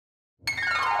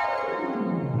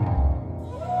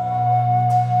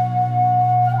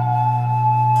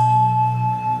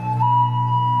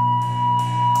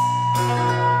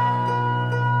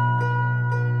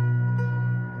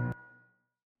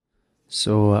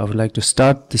So I would like to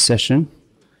start the session.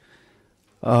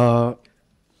 I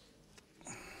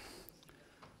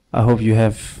hope you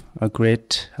have a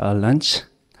great lunch.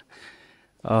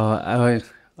 I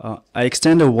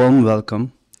extend a warm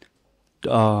welcome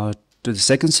to the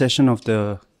second session of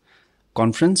the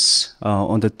conference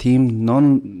on the theme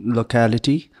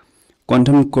Non-locality,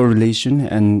 quantum correlation,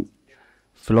 and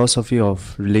philosophy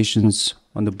of relations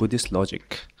on the Buddhist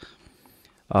logic.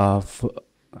 I'm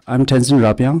Tenzin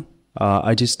Rabiang,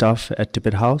 IT staff at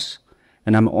Tibet House,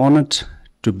 and I'm honored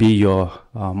to be your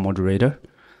moderator.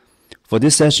 For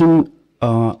this session,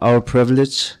 our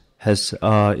privilege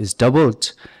is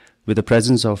doubled with the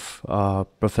presence of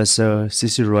Professor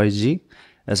Preci Roy-ji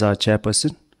as our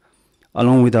chairperson,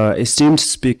 along with our esteemed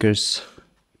speakers,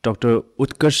 Dr.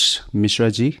 Utkarsh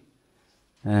Mishra-ji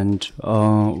and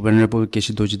Venerable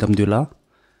Geshe-dorji Damdula,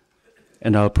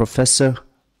 and our Professor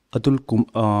Atul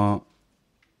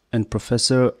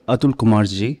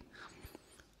Kumar-ji.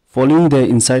 Following their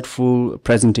insightful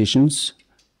presentations,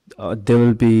 there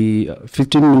will be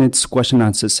 15 minutes question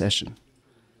answer session.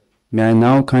 May I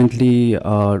now kindly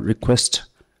request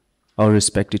our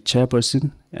respected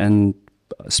chairperson and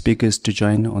speakers to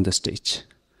join on the stage.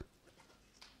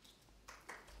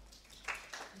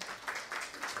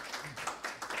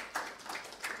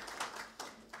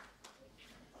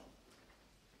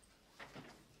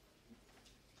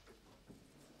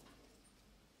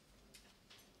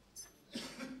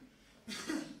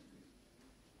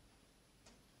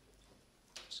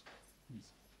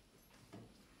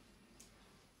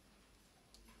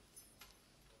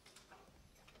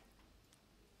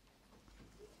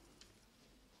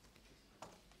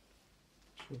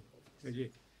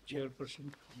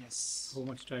 Chairperson? Yes. How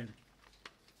much time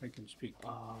I can speak?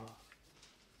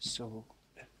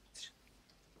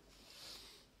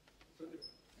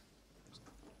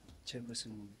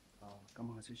 Chairperson,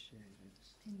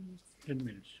 10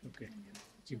 minutes, okay.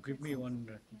 You give me one.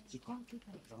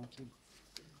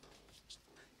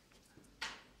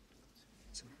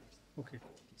 Okay.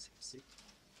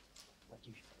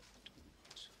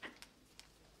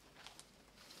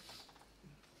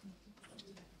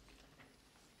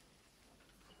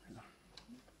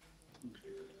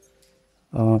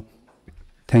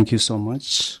 Thank you so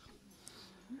much.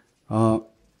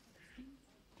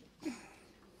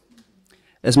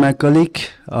 As my colleague,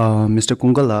 Mr.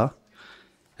 Kungala,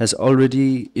 has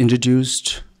already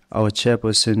introduced our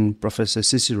chairperson, Professor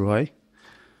Preci Roy,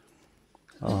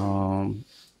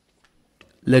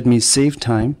 let me save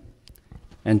time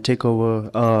and take over.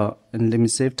 And let me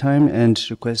save time and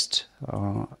request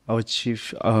our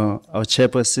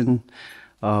chairperson,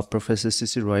 Professor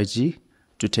Preci Roy-ji,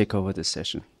 to take over the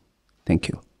session. Thank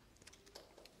you.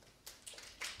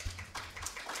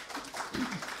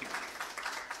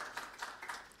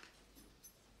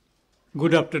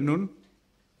 Good afternoon.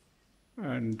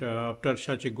 And after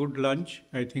such a good lunch,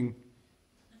 I think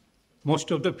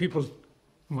most of the people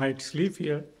might sleep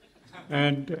here.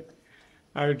 And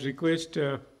I would request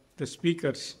the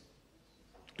speakers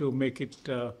to make it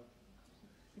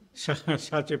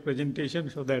such a presentation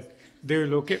so that they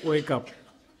will wake up.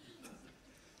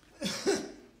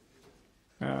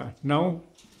 Now,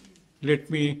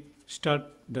 let me start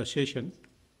the session.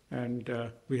 And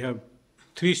we have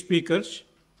 3 speakers.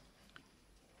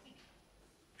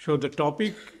 So the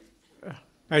topic,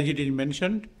 as it is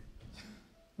mentioned,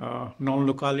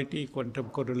 non-locality, quantum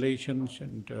correlations,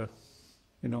 and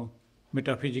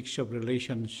metaphysics of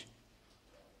relations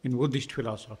in Buddhist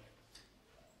philosophy.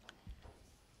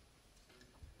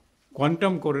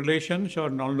 Quantum correlations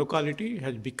or non-locality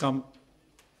has become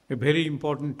a very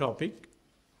important topic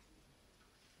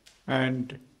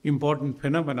and important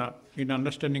phenomena in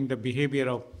understanding the behavior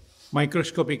of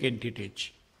microscopic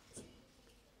entities.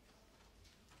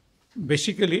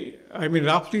 Basically,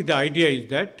 roughly the idea is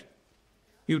that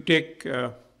you take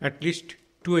at least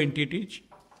 2 entities,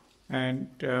 and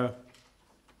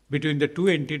between the 2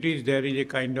 entities there is a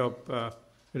kind of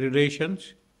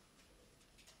relations,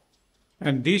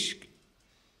 and this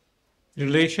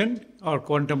relation or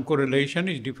quantum correlation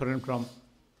is different from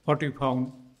what we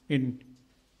found in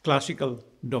classical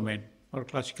domain or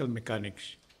classical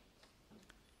mechanics.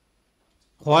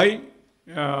 Why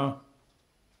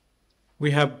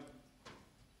we have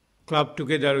clubbed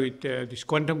together with these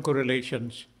quantum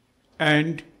correlations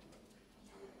and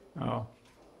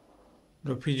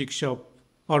the physics of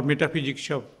or metaphysics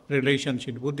of relations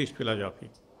in Buddhist philosophy?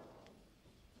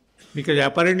 Because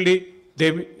apparently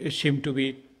they seem to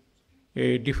be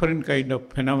a different kind of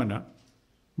phenomena,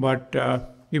 but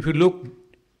if you look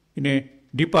in a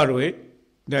deeper way,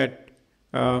 that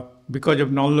because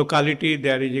of non-locality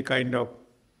there is a kind of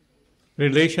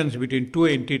relations between two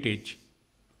entities.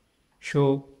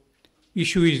 So,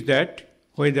 issue is that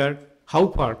whether how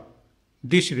far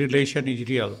this relation is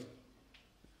real,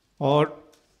 or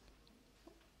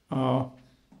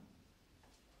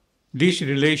this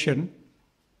relation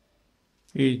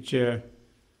is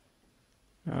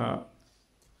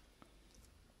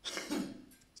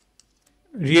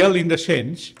real in the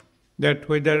sense that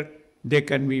whether they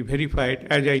can be verified,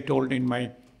 as I told in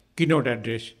my keynote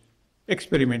address,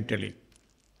 experimentally.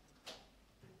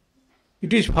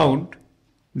 It is found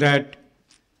that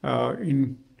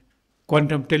in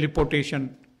quantum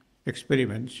teleportation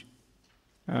experiments,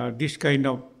 this kind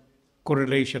of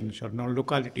correlations or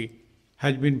non-locality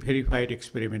has been verified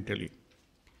experimentally.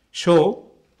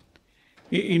 So,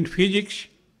 in physics,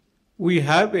 we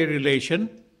have a relation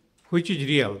which is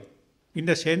real, in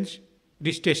the sense it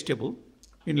is testable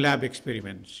in lab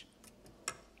experiments.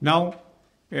 Now,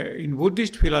 in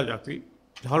Buddhist philosophy,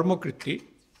 Dharmakritti,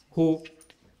 who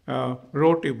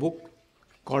wrote a book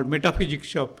called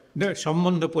Metaphysics of the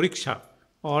Sambandha Pariksha,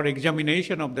 or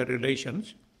examination of the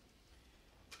relations,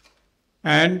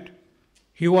 and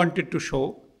he wanted to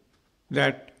show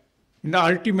that in the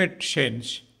ultimate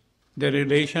sense, the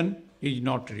relation is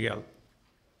not real.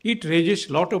 It raises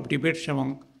a lot of debates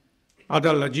among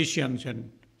other logicians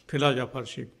and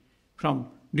philosophers from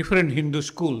different Hindu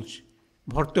schools,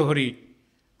 Bhartahari,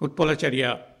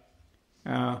 Utpalacharya,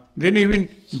 then even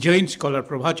Jain scholar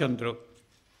Prabhachandra,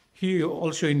 he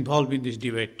also involved in this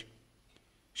debate.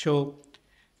 So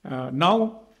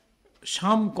now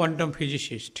some quantum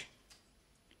physicists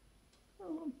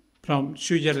from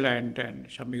Switzerland and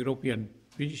some European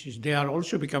physicists, they are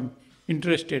also become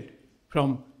interested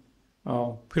from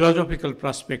philosophical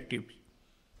perspective.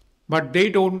 But they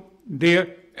don't,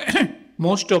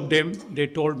 most of them, they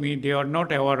told me they are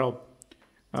not aware of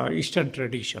Eastern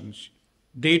traditions.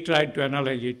 They tried to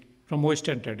analyze it from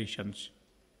Western traditions.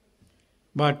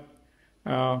 But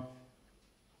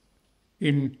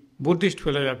in Buddhist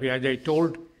philosophy, as I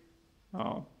told,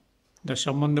 the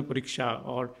Sambandha Pariksha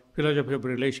or philosophy of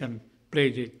relation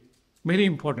plays a very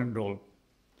important role.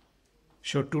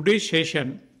 So today's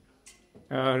session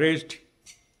raised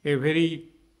a very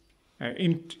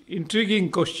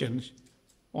intriguing questions.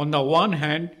 On the one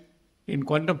hand, in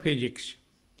quantum physics,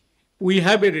 we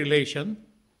have a relation.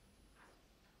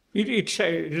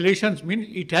 Relations means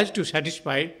it has to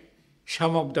satisfy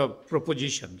some of the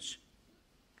propositions.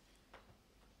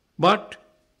 But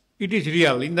it is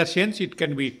real, in the sense it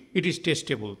is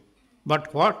testable.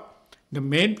 But what? The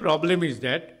main problem is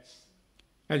that,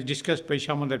 as discussed by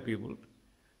some other people,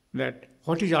 that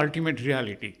what is ultimate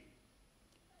reality?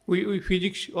 We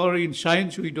physics or in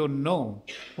science, we don't know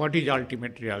what is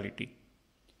ultimate reality.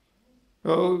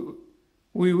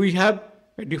 We have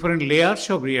different layers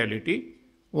of reality.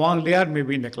 One layer may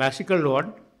be in the classical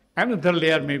world, another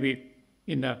layer may be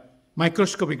in the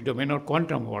microscopic domain or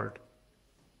quantum world.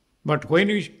 But when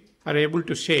we are able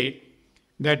to say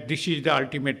that this is the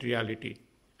ultimate reality,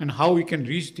 and how we can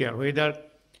reach there, whether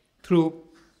through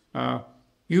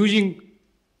using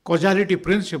causality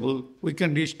principle, we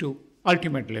can reach to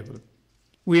ultimate level.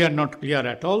 We are not clear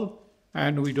at all,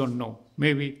 and we don't know.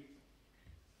 Maybe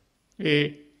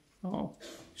a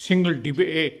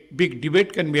big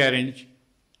debate can be arranged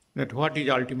that what is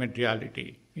ultimate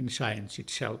reality in science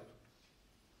itself.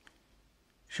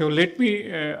 So let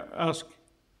me ask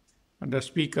the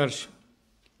speakers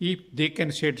if they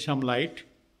can shed some light.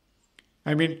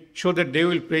 I mean, so that they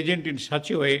will present in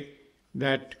such a way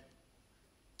that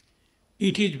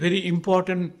it is very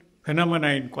important phenomena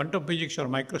in quantum physics or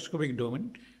microscopic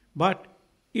domain, but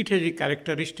it has a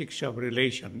characteristics of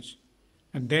relations.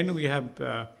 And then we have,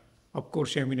 of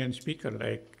course, eminent speaker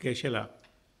like Kesela,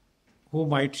 who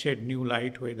might shed new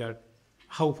light whether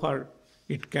how far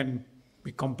it can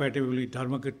be compatible with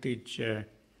Dharmakritti's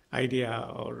idea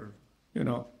or,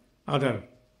 other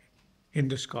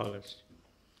Hindu scholars.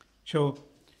 So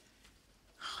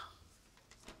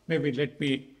maybe let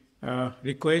me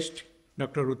request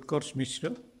Dr. Utkarsh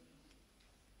Mishra.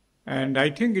 And I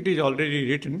think it is already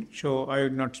written, so I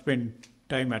will not spend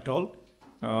time at all.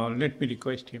 Let me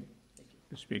request him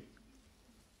to speak.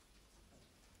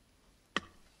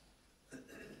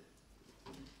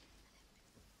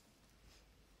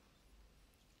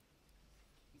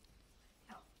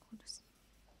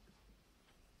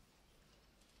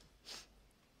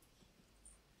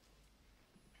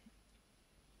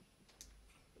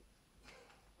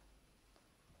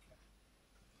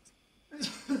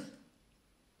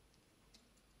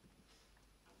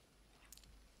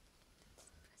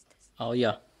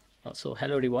 So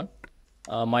hello everyone.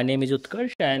 My name is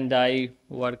Utkarsh and I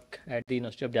work at the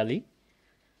University of Delhi.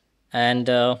 And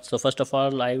so first of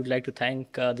all, I would like to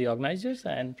thank the organizers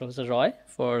and Professor Roy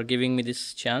for giving me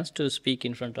this chance to speak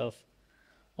in front of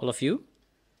all of you.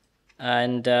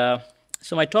 And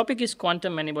so my topic is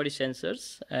quantum many-body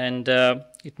sensors, and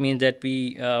it means that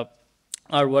we are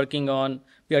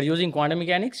using quantum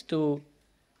mechanics to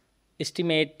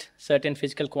estimate certain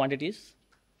physical quantities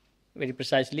very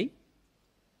precisely.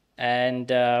 And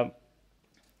it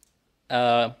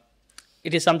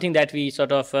is something that we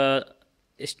sort of,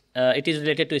 it is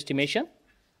related to estimation,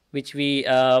 which we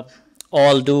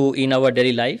all do in our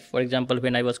daily life. For example,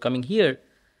 when I was coming here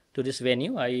to this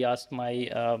venue, I asked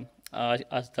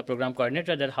asked the program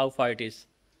coordinator that how far it is.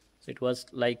 So it was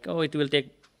like, oh, it will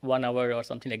take 1 hour or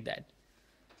something like that.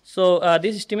 So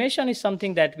this estimation is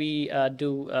something that we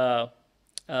do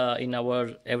in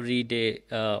our everyday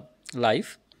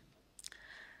life.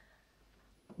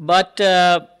 But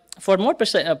for more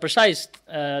precise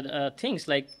things,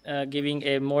 like giving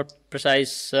a more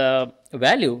precise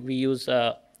value, we use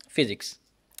physics.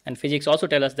 And physics also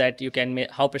tell us that you can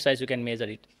how precise you can measure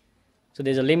it. So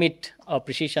there's a limit of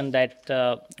precision that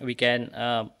we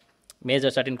can measure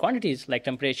certain quantities like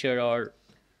temperature or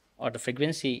the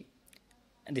frequency.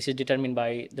 And this is determined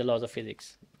by the laws of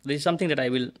physics. This is something that I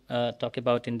will talk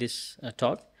about in this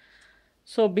talk.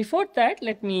 So before that,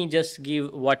 let me just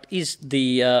give what is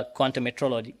the quantum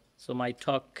metrology. So my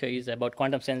talk is about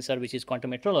quantum sensor, which is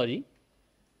quantum metrology.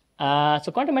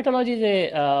 So quantum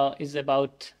metrology is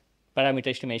about parameter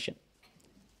estimation,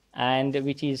 and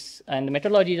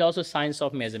metrology is also science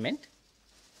of measurement.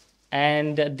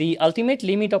 And the ultimate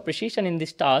limit of precision in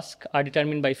this task are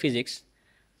determined by physics.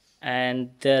 And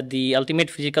the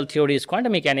ultimate physical theory is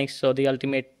quantum mechanics. So the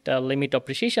ultimate limit of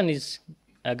precision is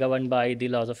governed by the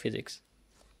laws of physics.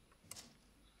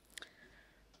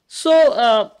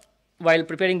 So while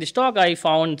preparing this talk, I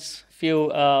found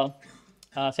few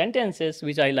sentences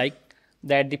which I like,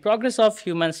 that the progress of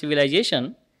human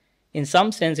civilization in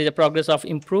some sense is a progress of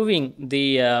improving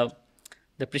the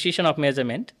precision of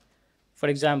measurement. For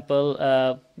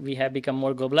example, we have become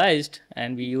more globalized,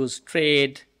 and we use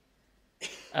trade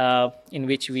in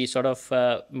which we sort of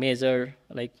measure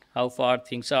like how far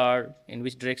things are, in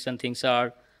which direction things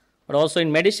are. But also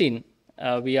in medicine,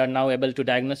 we are now able to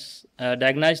diagnose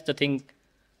the thing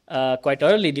quite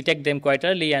early, detect them quite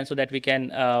early, and so that we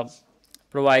can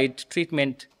provide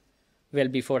treatment well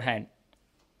beforehand.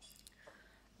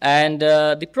 And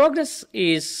the progress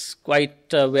is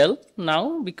quite well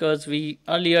now, because we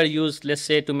earlier used, let's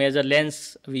say, to measure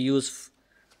lengths, we use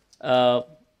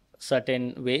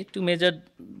certain way to measure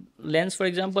lengths, for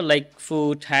example, like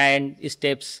foot, hand,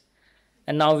 steps.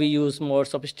 And now we use more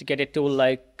sophisticated tool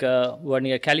like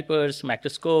vernier calipers,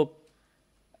 microscope,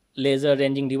 laser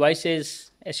ranging devices,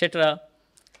 etc.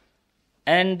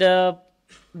 And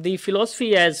the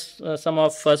philosophy, as some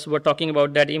of us were talking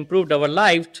about, that improved our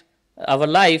life.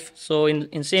 So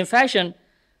in same fashion,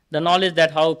 the knowledge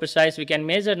that how precise we can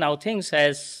measure now things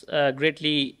has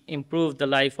greatly improved the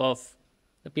life of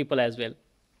the people as well.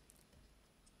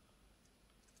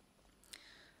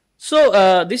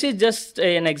 So this is just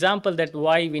an example that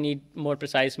why we need more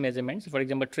precise measurements. For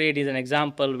example, trade is an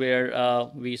example where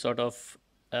we sort of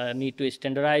need to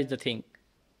standardize the thing.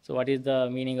 So what is the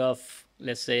meaning of,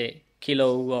 let's say,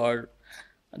 kilo, or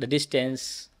the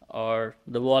distance, or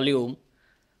the volume?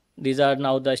 These are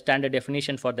now the standard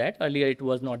definition for that. Earlier it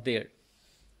was not there.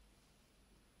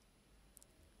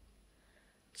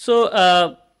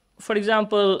 So for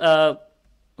example,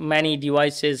 many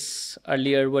devices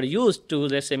earlier were used to,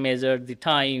 let's say, measure the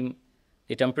time,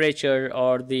 the temperature,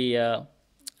 or the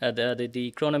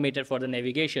chronometer for the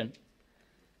navigation.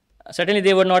 Certainly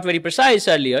they were not very precise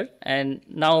earlier, and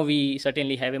now we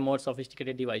certainly have a more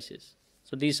sophisticated devices.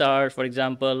 So these are, for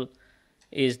example,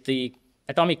 is the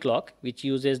atomic clock, which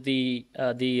uses the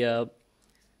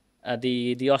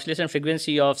oscillation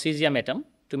frequency of cesium atom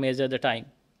to measure the time,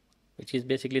 which is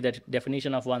basically the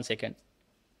definition of 1 second.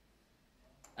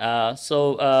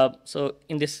 So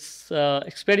in this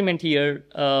experiment here,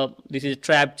 this is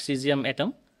trapped cesium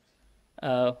atom,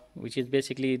 which is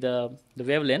basically the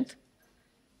wavelength,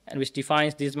 and which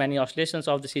defines these many oscillations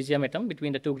of the cesium atom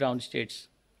between the two ground states,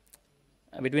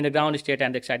 between the ground state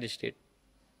and the excited state.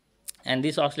 And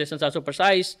these oscillations are so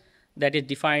precise that it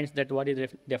defines that what is the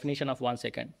definition of 1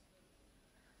 second.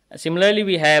 Similarly,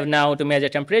 we have now to measure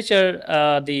temperature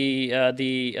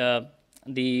the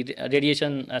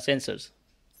radiation sensors,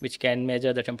 which can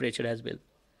measure the temperature as well.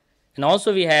 And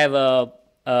also we have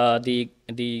the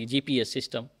GPS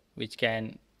system, which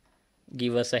can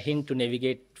give us a hint to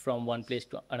navigate from one place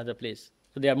to another place.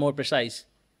 So they are more precise.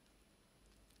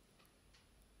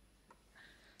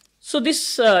 So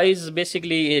this is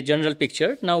basically a general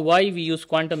picture. Now, why we use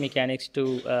quantum mechanics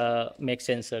to make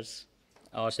sensors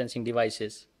or sensing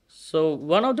devices? So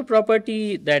one of the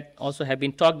property that also have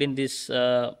been talked in this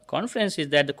conference is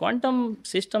that the quantum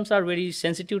systems are very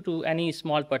sensitive to any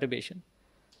small perturbation,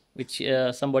 which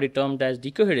somebody termed as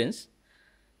decoherence.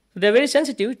 So they're very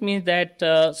sensitive. It means that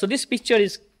so this picture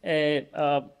is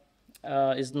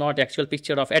not actual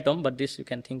picture of atom, but this you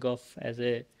can think of as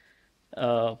a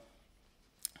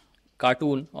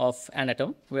cartoon of an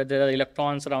atom where there are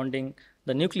electrons surrounding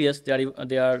the nucleus.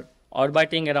 They are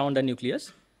orbiting around the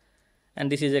nucleus,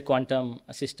 and this is a quantum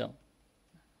system.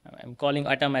 I'm calling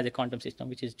atom as a quantum system,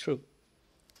 which is true.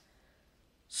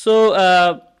 So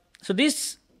so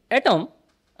these atoms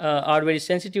are very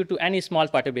sensitive to any small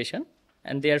perturbation,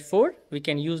 and therefore we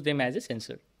can use them as a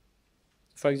sensor.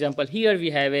 For example, here we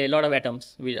have a lot of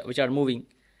atoms which are moving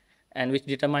and which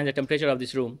determine the temperature of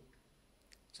this room.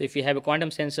 So if we have a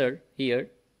quantum sensor here,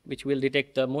 which will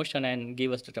detect the motion and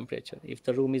give us the temperature. If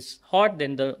the room is hot,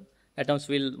 then the atoms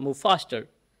will move faster.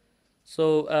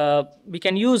 So we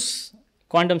can use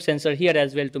quantum sensor here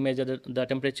as well to measure the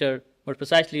temperature more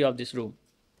precisely of this room.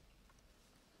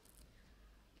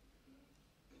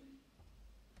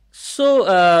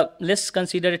 So let's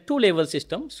consider a two-level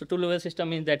system. So two-level system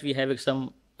means that we have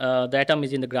some, the atom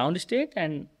is in the ground state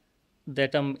and the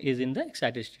atom is in the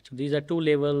excited state. So these are two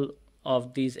levels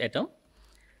of these atom,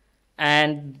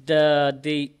 and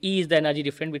the E is the energy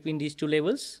difference between these two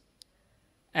levels,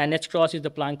 and h cross is the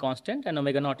Planck constant, and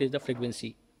omega naught is the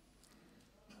frequency.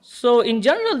 So in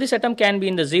general, this atom can be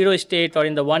in the 0 state or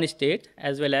in the 1 state,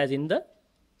 as well as in the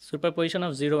superposition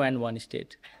of 0 and 1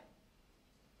 state.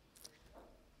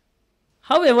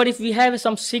 However, if we have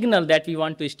some signal that we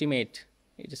want to estimate,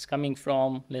 it is coming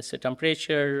from, let's say,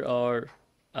 temperature or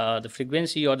the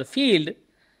frequency or the field,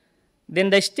 then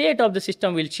the state of the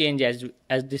system will change as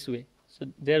this way. So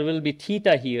there will be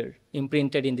theta here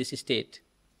imprinted in this state.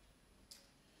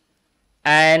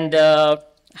 And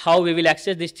how we will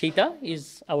access this theta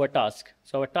is our task.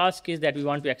 So our task is that we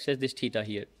want to access this theta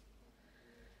here.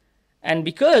 And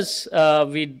because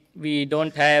we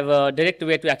don't have a direct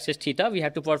way to access theta, we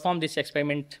have to perform this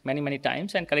experiment many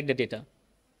times and collect the data.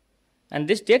 And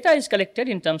this data is collected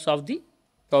in terms of the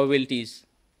probabilities.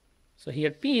 So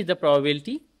here P is the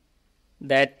probability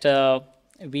that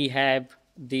we have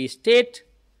the state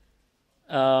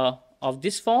of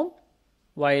this form,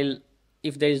 while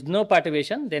if there is no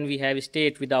perturbation, then we have a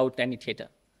state without any theta.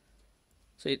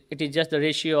 So it is just the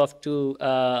ratio of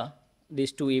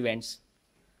these two events.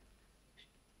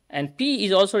 And P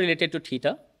is also related to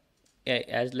theta,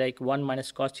 as like 1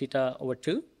 minus cos theta over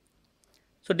 2.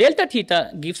 So delta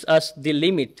theta gives us the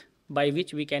limit by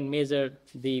which we can measure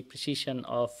the precision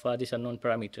of this unknown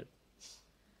parameter.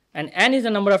 And n is the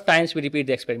number of times we repeat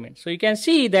the experiment. So you can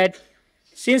see that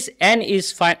since n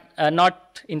is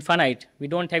not infinite, we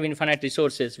don't have infinite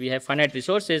resources, we have finite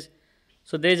resources.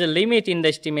 So there is a limit in the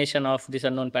estimation of this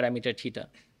unknown parameter theta.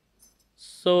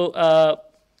 So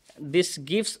this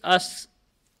gives us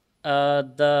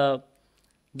the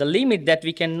limit that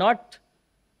we cannot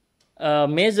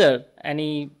measure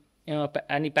any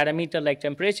parameter like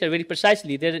temperature very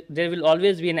precisely. There will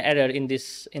always be an error in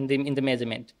the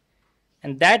measurement,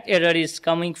 and that error is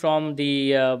coming from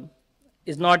the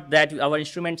is not that our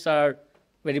instruments are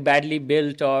very badly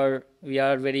built or we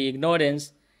are very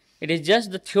ignorant. It is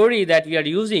just the theory that we are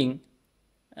using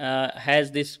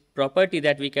has this property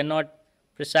that we cannot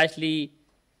precisely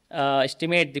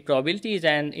estimate the probabilities,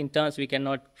 and in turn we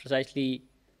cannot precisely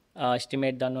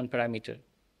estimate the unknown parameter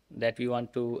that we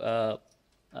want to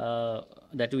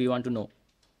know.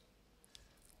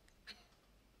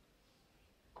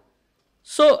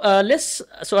 So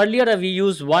so earlier we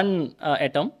used one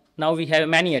atom. Now we have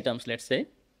many atoms, let's say,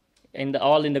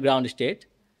 all in the ground state,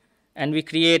 and we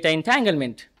create an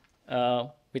entanglement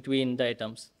between the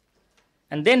atoms,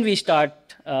 and then we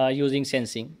start using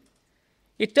sensing.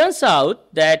 It turns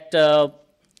out that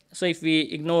so if we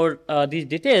ignore these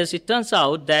details, it turns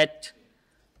out that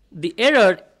the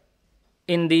error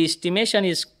in the estimation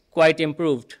is quite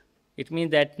improved. It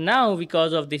means that now,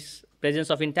 because of this presence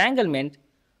of entanglement,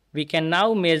 we can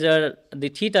now measure the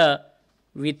theta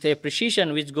with a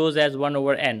precision which goes as 1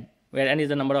 over n, where n is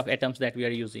the number of atoms that we are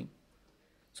using.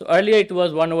 So earlier it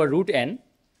was 1 over root n,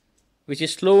 which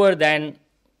is slower than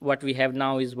what we have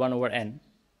now is 1 over n.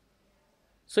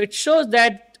 So it shows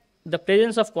that the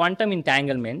presence of quantum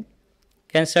entanglement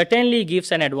can certainly give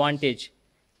an advantage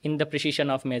in the precision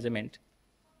of measurement.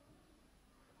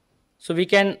 So we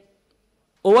can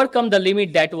overcome the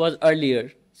limit that was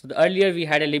earlier. So earlier we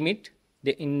had a limit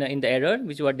in the error,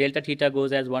 which was delta theta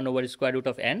goes as 1 over square root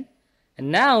of n,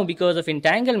 And now, because of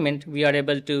entanglement, we are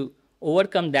able to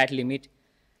overcome that limit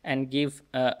and gives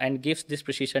this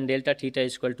precision delta theta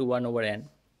is equal to 1 over n.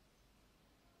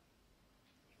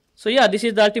 So yeah, this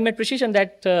is the ultimate precision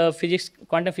that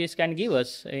quantum physics can give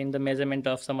us in the measurement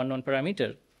of some unknown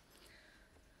parameter.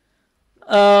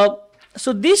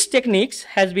 So these techniques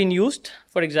has been used,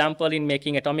 for example, in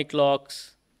making atomic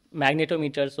clocks,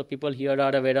 magnetometers. So people here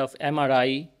are aware of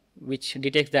MRI, which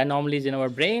detects the anomalies in our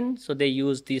brain. So they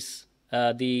use this,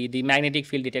 the magnetic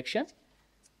field detection.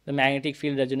 The magnetic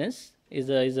field resonance is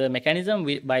a mechanism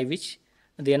by which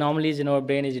the anomalies in our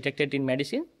brain is detected in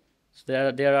medicine.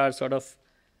 So there are sort of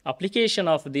application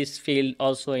of this field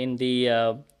also in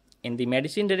the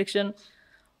medicine direction,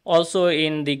 also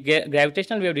in the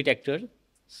gravitational wave detector.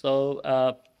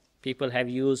 So people have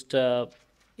used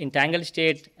entangled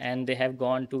state and they have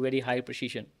gone to very high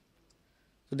precision.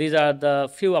 So these are the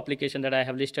few applications that I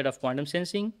have listed of quantum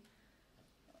sensing.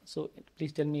 So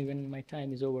please tell me when my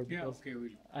time is over. Yeah, okay.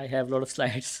 I have a lot of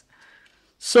slides.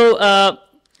 So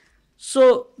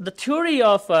so the theory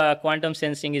of quantum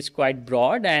sensing is quite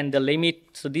broad, and the limit.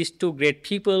 So these two great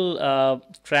people,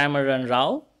 Kramer and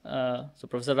Rao. So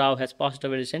Professor Rao has passed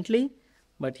away recently,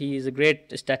 but he is a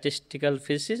great statistical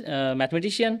physicist,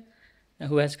 mathematician,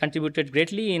 who has contributed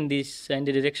greatly in the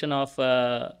direction of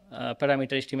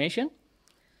parameter estimation.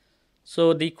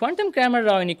 So the quantum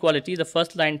Kramer-Rao inequality, the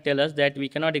first line tells us that we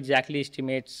cannot exactly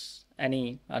estimate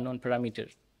any unknown parameter.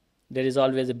 There is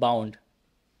always a bound,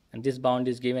 and this bound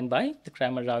is given by the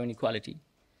Kramer-Rao inequality.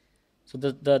 So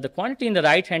the quantity in the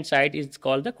right-hand side is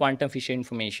called the quantum Fisher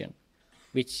information,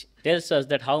 which tells us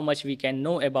that how much we can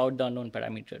know about the unknown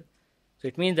parameter. So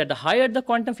it means that the higher the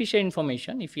quantum Fisher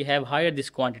information, if we have higher this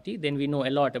quantity, then we know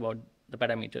a lot about the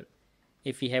parameter.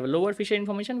 If we have a lower Fisher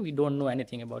information, we don't know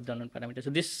anything about the unknown parameter.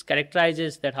 So this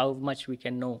characterizes that how much we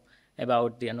can know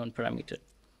about the unknown parameter.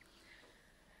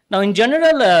 Now in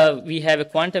general, we have a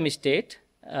quantum state,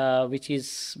 which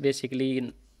is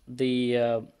basically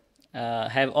the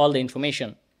have all the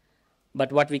information.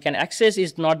 But what we can access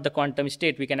is not the quantum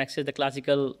state. We can access the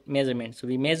classical measurement. So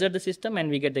we measure the system and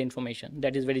we get the information.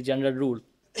 That is very general rule.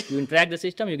 You interact the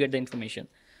system, you get the information.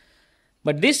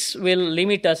 But this will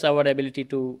limit us our ability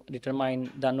to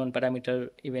determine the unknown parameter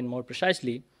even more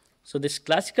precisely. So this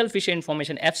classical Fisher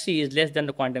information, FC, is less than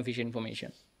the quantum Fisher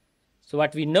information. So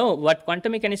what we know, what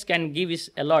quantum mechanics can give is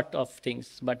a lot of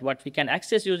things. But what we can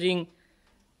access using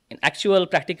an actual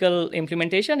practical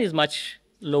implementation is much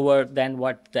lower than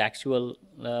what the actual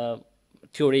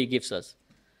theory gives us.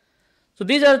 So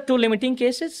these are two limiting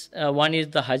cases. One is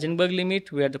the Heisenberg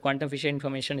limit, where the quantum Fisher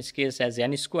information scales as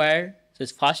n squared, so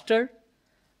it's faster.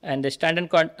 And the standard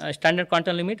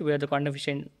quantum limit, where the quantum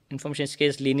Fisher information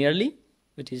scales linearly,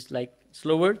 which is like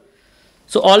slower.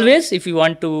 So always, if you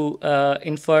want to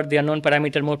infer the unknown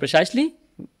parameter more precisely,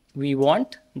 we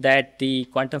want that the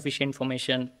quantum Fisher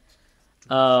information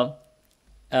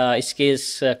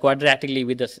scales quadratically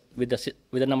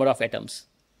with the number of atoms.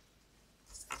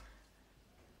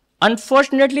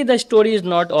 Unfortunately, the story is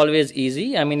not always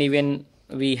easy. I mean, even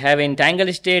we have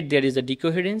entangled state, there is a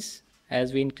decoherence.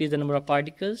 As we increase the number of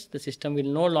particles, the system will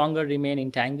no longer remain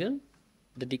entangled.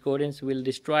 The decoherence will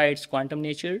destroy its quantum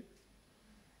nature.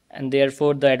 And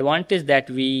therefore, the advantage that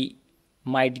we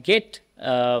might get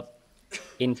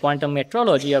in quantum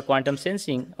metrology or quantum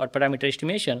sensing or parameter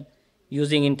estimation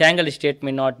using entangled state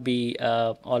may not be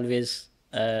always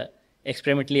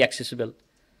experimentally accessible.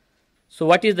 So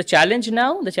what is the challenge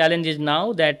now? The challenge is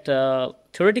now that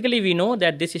theoretically we know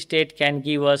that this state can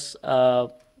give us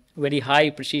very high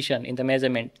precision in the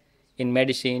measurement in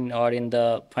medicine or in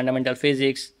the fundamental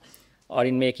physics or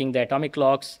in making the atomic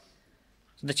clocks.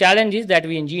 So the challenge is that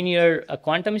we engineer a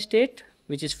quantum state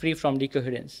which is free from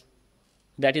decoherence.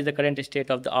 That is the current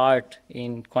state of the art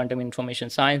in quantum information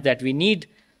science, that we need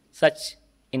such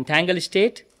entangled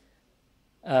state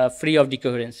free of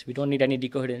decoherence. We don't need any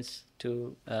decoherence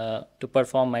to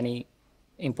perform any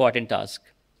important task.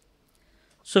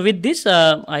 So with this,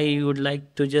 I would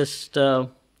like to just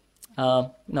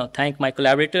thank my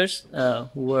collaborators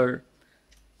who were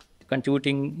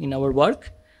contributing in our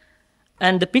work.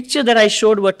 And the picture that I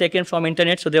showed were taken from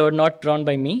internet, so they were not drawn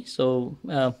by me. So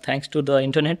thanks to the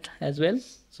internet as well.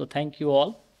 So thank you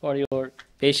all for your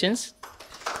patience.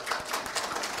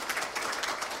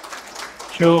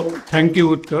 So thank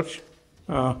you, Utkarsh,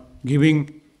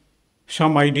 giving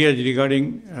some ideas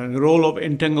regarding the role of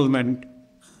entanglement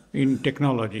in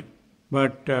technology.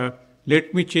 But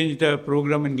let me change the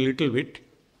program in a little bit,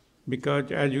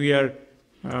 because as we are,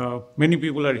 many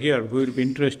people are here who will be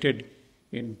interested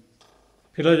in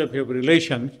philosophy of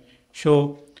relations.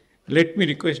 So let me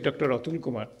request Dr. Atul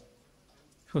Kumar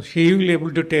So he will be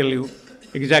able to tell you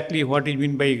exactly what is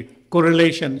meant by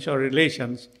correlations or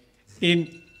relations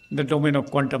in the domain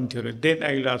of quantum theory. Then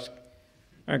I will ask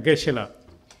Geshe-la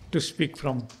to speak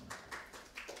from.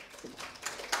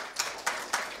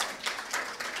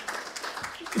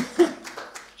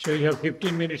 So you have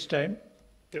 15 minutes time.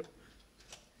 Yep.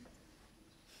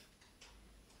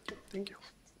 Thank you.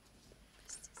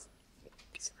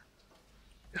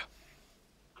 Yeah.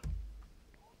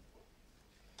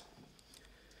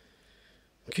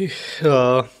 Okay.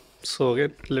 So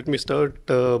again, let me start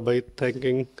by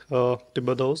thanking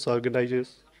Tibet House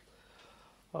organizers,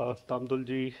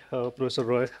 Tamdulji, Professor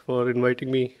Roy, for inviting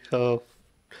me to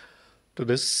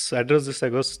address this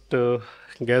August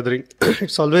gathering.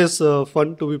 It's always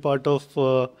fun to be part of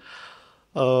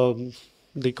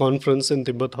the conference in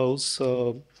Tibet House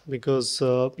because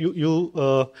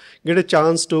you get a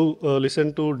chance to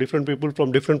listen to different people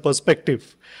from different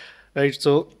perspective, right?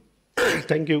 So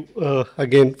thank you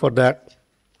again for that.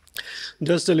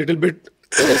 Just a little bit,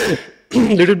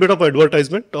 little bit of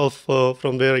advertisement of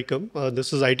from where I come.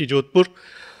 This is IT Jodhpur.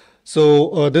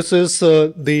 So this is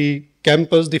the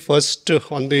campus, the first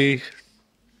on the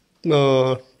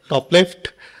top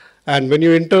left. And when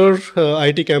you enter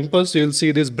IT campus, you'll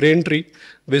see this brain tree,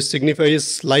 which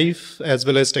signifies life as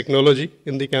well as technology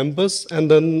in the campus.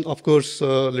 And then, of course,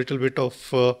 a little bit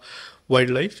of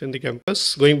wildlife in the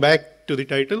campus. Going back to the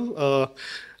title,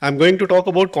 I'm going to talk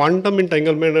about quantum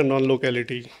entanglement and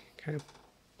non-locality. Okay.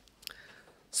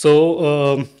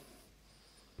 So,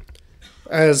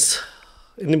 as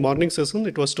in the morning session,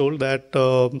 it was told that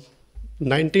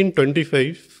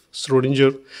 1925,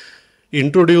 Schrödinger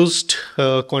introduced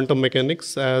quantum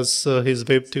mechanics as his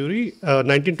wave theory,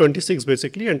 1926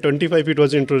 basically, and 25 it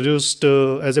was introduced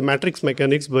as a matrix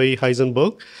mechanics by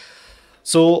Heisenberg.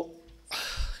 So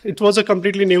it was a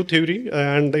completely new theory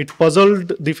and it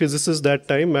puzzled the physicists that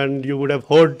time, and you would have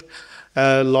heard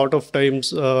a lot of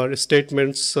times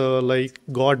statements like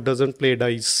God doesn't play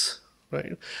dice,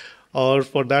 right? Or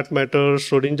for that matter,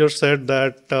 Schrödinger said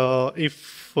that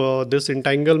if this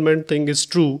entanglement thing is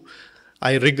true,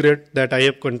 I regret that I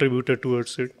have contributed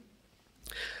towards it.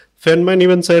 Feynman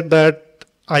even said that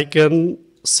I can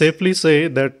safely say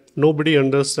that nobody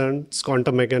understands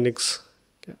quantum mechanics.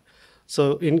 Okay.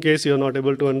 So in case you're not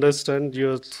able to understand,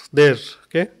 you're there.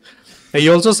 Okay. He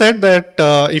also said that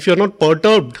if you're not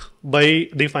perturbed by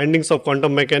the findings of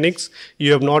quantum mechanics,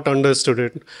 you have not understood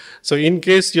it. So in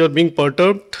case you're being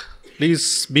perturbed,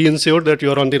 please be ensured that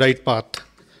you're on the right path.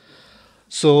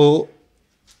 So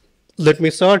let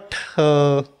me start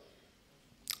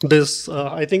this.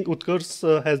 I think Utkarsh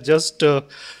has just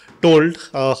told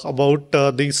about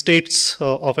the states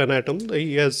of an atom.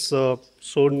 He has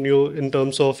shown you in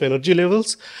terms of energy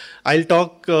levels. I'll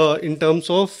talk in terms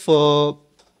of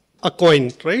a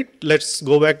coin, right? Let's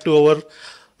go back to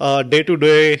our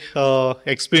day-to-day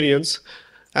experience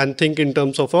and think in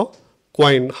terms of a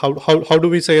coin. How do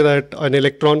we say that an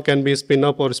electron can be spin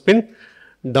up or spin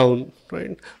down,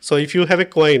 right? So if you have a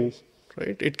coin,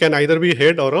 right, it can either be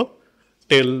head or a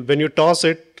tail. When you toss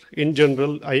it, in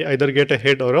general, I either get a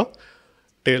head or a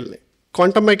tail.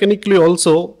 Quantum mechanically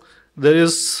also, there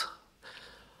is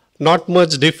not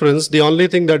much difference. The only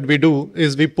thing that we do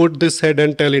is we put this head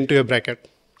and tail into a bracket,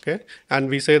 okay, and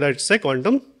we say that it's a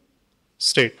quantum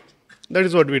state. That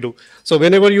is what we do. So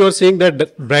whenever you are seeing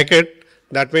that bracket,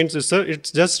 that means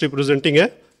it's just representing a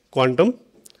quantum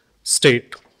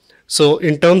state. So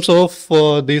in terms of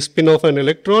the spin of an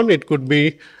electron, it could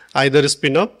be either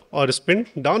spin up or spin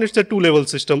down. It's a two-level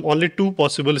system. Only two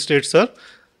possible states are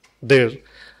there.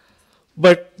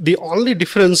 But the only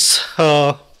difference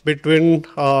between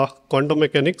quantum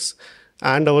mechanics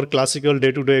and our classical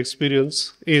day-to-day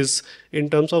experience is in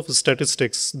terms of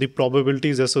statistics, the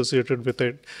probabilities associated with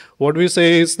it. What we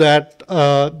say is that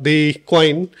the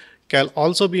coin can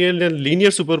also be a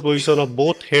linear superposition of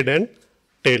both head and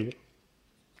tail.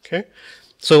 Okay,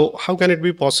 so how can it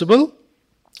be possible?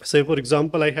 Say, for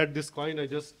example, I had this coin, I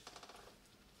just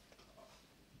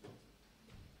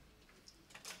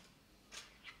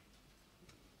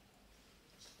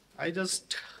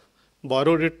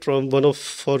borrowed it from one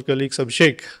of our colleagues,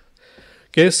 Abhishek.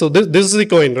 Okay, so this is the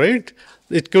coin, right?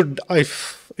 It could,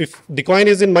 if the coin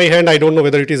is in my hand, I don't know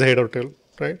whether it is head or tail,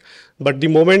 right? But the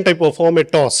moment I perform a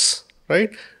toss,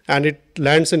 right, and it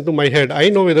lands into my head, I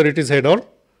know whether it is head or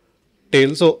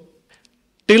tail. So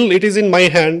till it is in my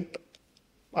hand,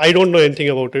 I don't know anything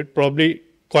about it. Probably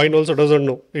coin also doesn't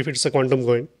know if it's a quantum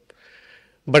coin.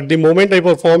 But the moment I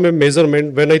perform a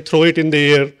measurement, when I throw it in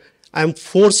the air, I'm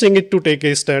forcing it to take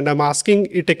a stand. I'm asking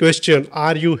it a question,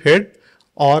 are you head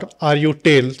or are you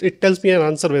tail? It tells me an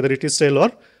answer whether it is tail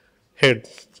or head.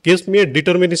 gives me a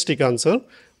deterministic answer,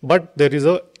 but there is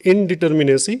a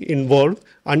indeterminacy involved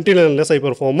until and unless I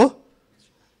perform a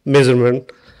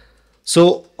measurement.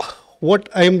 So what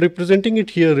I am representing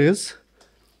it here is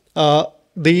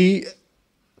the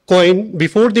coin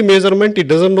before the measurement, it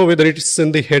doesn't know whether it is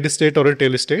in the head state or a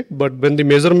tail state, but when the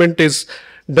measurement is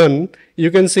done, you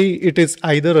can see it is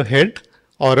either a head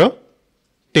or a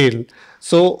tail.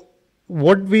 So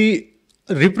what we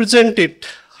represent it,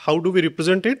 how do we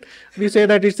represent it? We say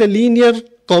that it's a linear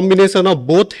combination of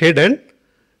both head and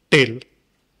tail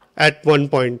at one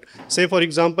point. Say for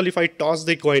example, if I toss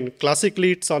the coin,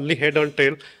 classically it's only head and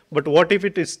tail, but what if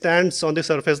it stands on the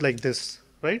surface like this,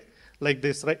 right? Like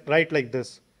this, right like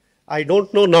this. I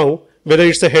don't know now whether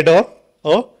it's a head or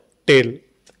a tail.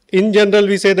 In general,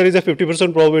 we say there is a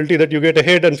 50% probability that you get a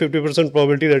head and 50%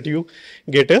 probability that you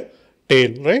get a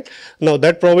tail, right? Now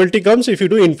that probability comes if you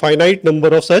do infinite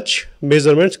number of such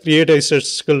measurements, create a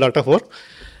statistical data for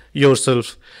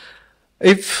yourself.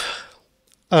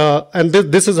 And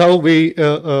this is how we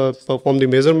perform the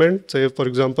measurement. Say, for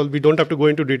example, we don't have to go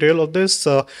into detail of this.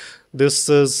 This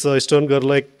is a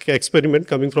Stern-Gerlach experiment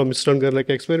coming from Stern-Gerlach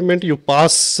experiment. You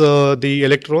pass the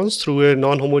electrons through a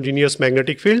non-homogeneous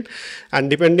magnetic field, and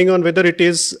depending on whether it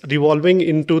is revolving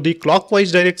into the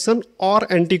clockwise direction or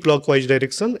anti-clockwise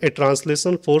direction, a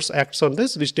translation force acts on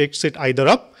this, which takes it either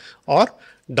up or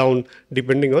down,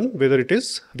 depending on whether it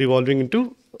is revolving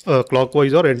into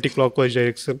clockwise or anti-clockwise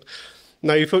direction.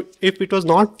 Now, if it was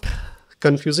not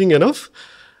confusing enough,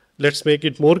 let's make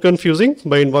it more confusing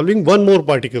by involving one more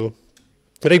particle.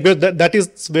 Right? That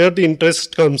is where the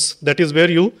interest comes. That is where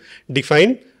you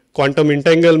define quantum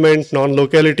entanglement,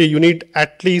 non-locality. You need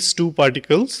at least two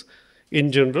particles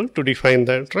in general to define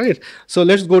that, right? So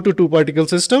let's go to two particle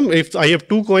system. If I have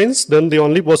two coins, then the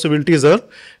only possibilities are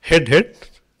head-head.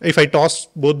 If I toss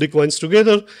both the coins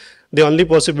together, the only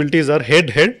possibilities are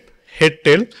head-head,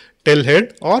 head-tail,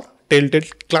 tail-head, or tail-tail.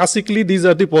 Classically, these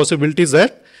are the possibilities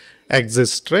that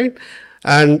exist, right?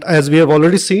 And as we have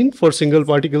already seen for single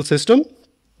particle system,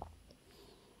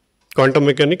 quantum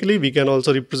mechanically, we can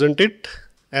also represent it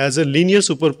as a linear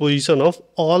superposition of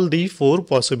all the four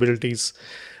possibilities.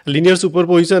 Linear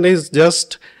superposition is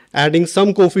just adding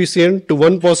some coefficient to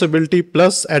one possibility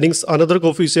plus adding another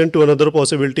coefficient to another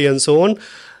possibility and so on.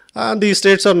 And the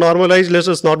states are normalized. Let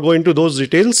us not go into those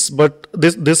details, but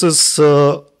this is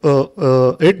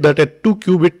it, that a 2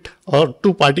 qubit or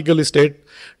 2 particle state,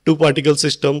 2 particle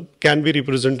system can be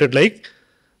represented like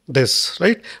this,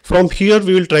 right? From here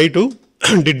we will try to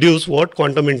deduce what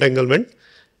quantum entanglement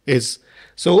is.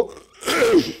 So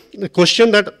the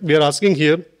question that we are asking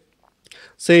here,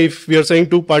 say if we are saying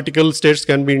 2 particle states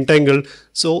can be entangled,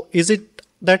 so is it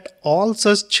that all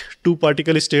such 2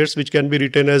 particle states which can be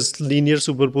written as linear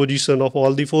superposition of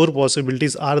all the 4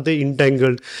 possibilities, are they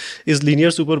entangled? Is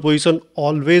linear superposition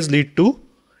always lead to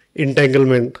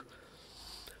entanglement?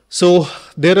 So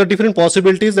there are different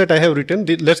possibilities that I have written.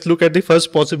 Let's look at the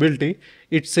first possibility.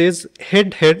 It says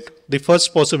head-head, the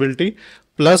first possibility,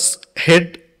 plus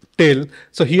head-tail.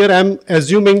 So here I am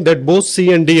assuming that both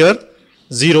C and D are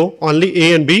 0, only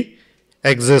A and B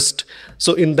exist.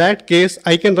 So in that case,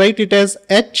 I can write it as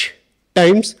H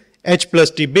times H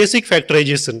plus T, basic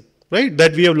factorization, right?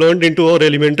 That we have learned into our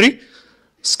elementary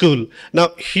school. Now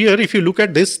here, if you look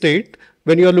at this state,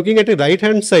 when you are looking at the right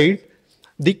hand side,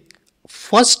 the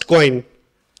first coin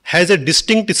has a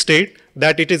distinct state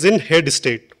that it is in head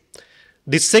state.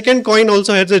 The second coin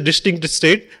also has a distinct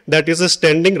state that is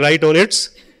standing right on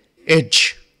its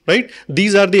edge. Right?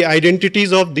 These are the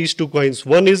identities of these 2 coins.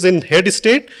 One is in head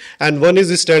state and one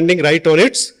is standing right on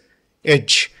its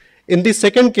edge. In the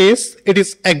second case, it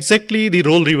is exactly the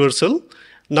role reversal.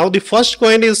 Now the first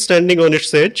coin is standing on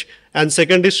its edge and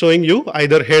second is showing you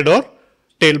either head or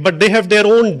tail, but they have their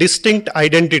own distinct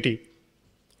identity.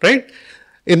 Right?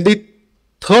 In the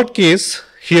third case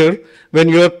here, when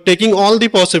you are taking all the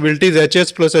possibilities,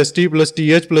 HS plus ST plus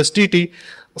TH plus TT,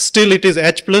 still it is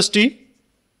H plus T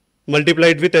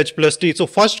multiplied with H plus T. So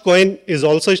first coin is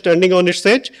also standing on its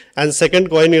edge and second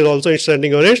coin is also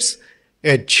standing on its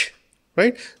edge,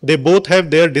 right? They both have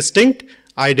their distinct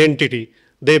identity.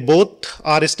 They both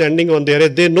are standing on their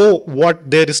edge. They know what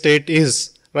their state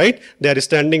is, right? They are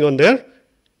standing on their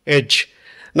edge.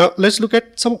 Now let's look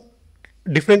at some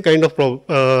different kind of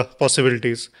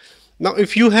possibilities. Now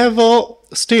if you have a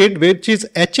state which is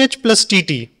HH plus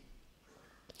TT,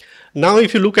 now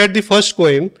if you look at the first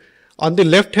coin, on the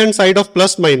left hand side of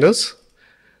plus minus,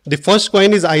 the first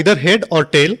coin is either head or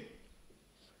tail.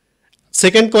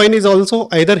 Second coin is also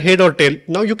either head or tail.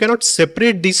 Now you cannot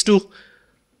separate these 2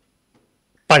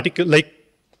 particle like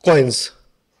coins,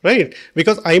 right?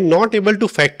 Because I am not able to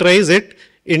factorize it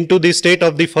into the state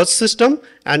of the first system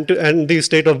and the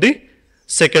state of the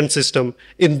second system.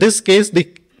 In this case,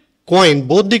 the coin,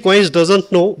 both the coins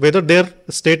doesn't know whether their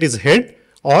state is head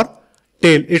or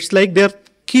tail. It's like they're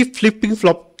keep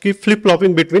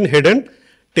flip-flopping between head and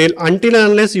tail until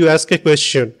and unless you ask a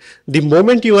question. The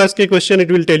moment you ask a question,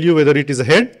 it will tell you whether it is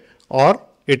head or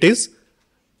it is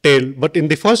tail. But in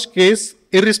the first case,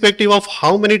 irrespective of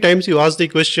how many times you ask the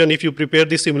question, if you prepare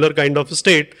the similar kind of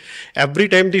state, every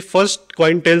time the first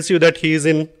coin tells you that he is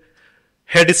in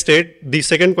head state, the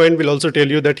second coin will also tell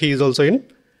you that he is also in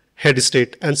head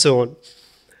state, and so on.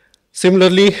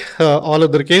 Similarly, all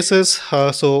other cases,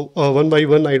 one by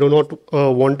one, I do not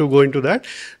want to go into that.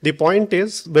 The point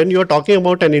is, when you are talking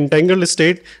about an entangled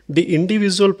state, the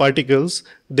individual particles,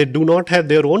 they do not have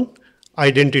their own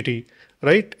identity,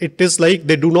 right? It is like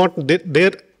they do not,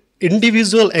 their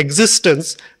individual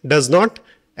existence does not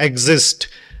exist.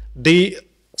 The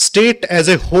state as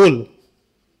a whole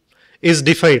is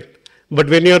defined, but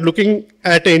when you are looking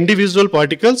at individual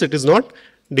particles, it is not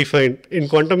defined. In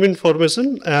quantum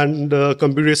information and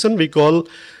computation, we call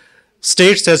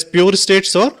states as pure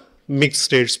states or mixed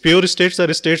states. Pure states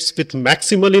are states with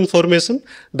maximal information,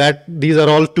 that these are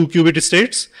all 2-qubit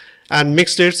states, and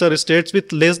mixed states are states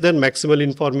with less than maximal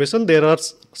information. There are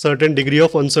certain degree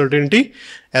of uncertainty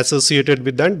associated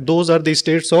with that. Those are the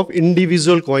states of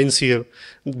individual coins here,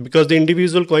 because the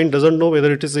individual coin doesn't know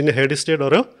whether it is in a head state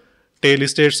or a tail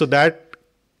state. So that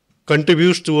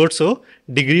contributes towards a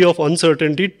degree of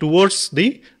uncertainty towards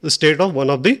the state of one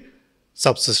of the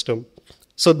subsystem.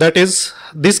 So that is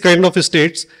this kind of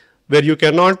states where you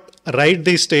cannot write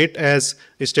the state as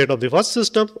a state of the first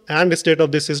system and a state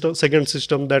of the second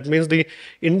system. That means the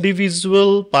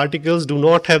individual particles do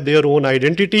not have their own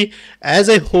identity. As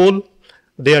a whole,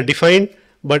 they are defined,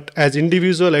 but as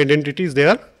individual identities, they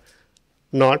are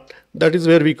not. That is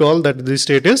where we call that the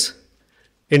state is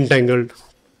entangled.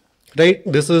 Right,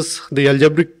 this is the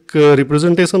algebraic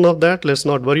representation of that. Let's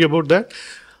not worry about that.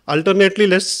 Alternately,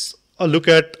 let's look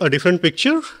at a different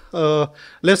picture.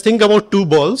 Let's think about two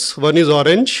balls. One is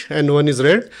orange and one is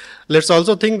red. Let's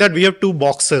also think that we have two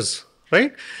boxes,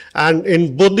 right? And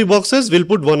in both the boxes, we'll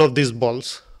put one of these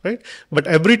balls, right? But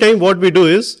every time what we do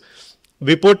is,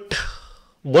 we put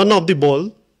one of the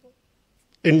ball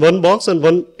in one box and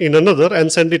one in another and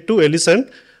send it to Alice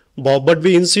and Bob. But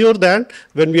we ensure that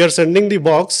when we are sending the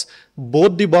box,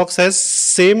 both the box has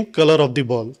same color of the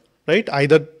ball, right?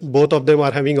 Either both of them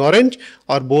are having orange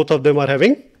or both of them are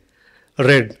having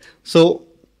red. So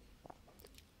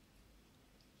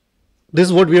this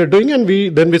is what we are doing, and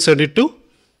then we send it to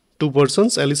two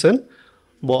persons, Alice and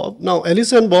Bob. Now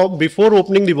Alice and Bob, before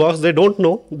opening the box, they don't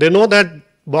know. They know that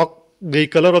the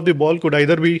color of the ball could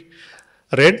either be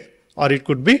red or it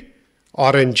could be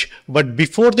orange. But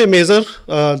before they measure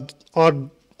or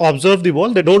observe the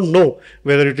ball, they don't know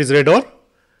whether it is red or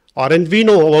orange. We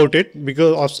know about it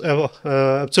because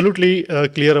absolutely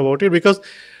clear about it, because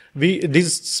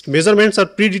these measurements are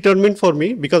predetermined for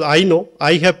me, because I know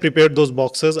I have prepared those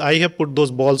boxes, I have put those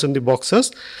balls in the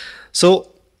boxes.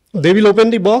 So they will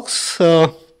open the box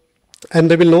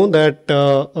and they will know that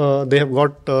they have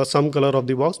got some color of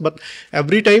the box. But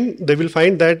every time they will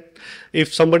find that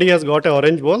if somebody has got an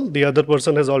orange ball, the other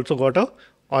person has also got a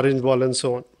orange ball, and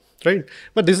so on, right?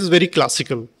 But this is very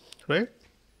classical, right?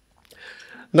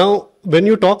 Now, when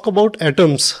you talk about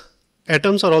atoms,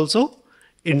 atoms are also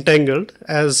entangled,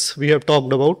 as we have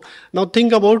talked about. Now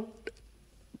think about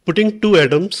putting two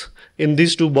atoms in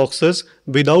these two boxes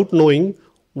without knowing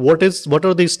what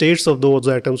are the states of those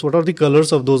atoms, what are the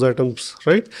colors of those atoms,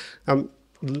 right? I'm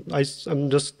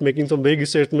just making some vague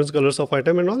statements, colors of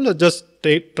atom and all, just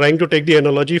trying to take the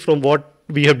analogy from what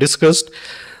we have discussed.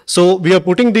 So we are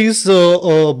putting these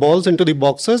balls into the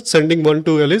boxes, sending one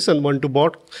to Alice and one to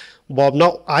Bob.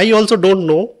 Now I also don't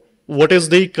know what is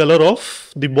the color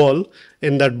of the ball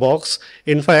in that box.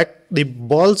 In fact, the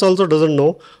balls also doesn't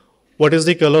know what is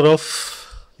the color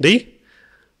of the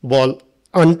ball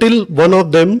until one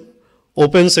of them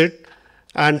opens it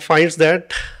and finds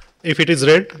that if it is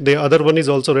red, the other one is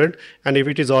also red, and if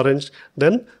it is orange,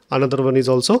 then another one is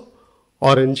also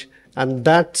orange. And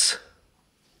that's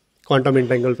quantum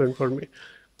entanglement for me,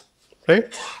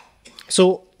 right?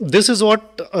 So this is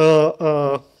what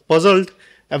puzzled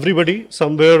everybody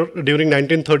somewhere during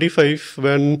 1935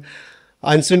 when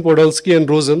Einstein, Podolsky and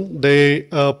Rosen, they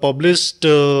published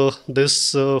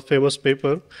this famous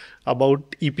paper about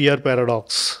EPR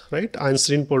paradox, right?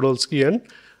 Einstein, Podolsky and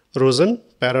Rosen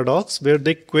paradox, where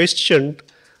they questioned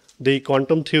the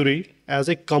quantum theory as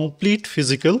a complete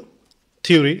physical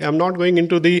theory. I'm not going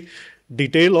into the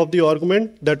detail of the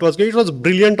argument that was given. It was a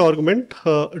brilliant argument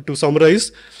to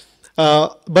summarize.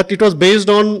 But it was based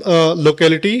on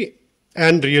locality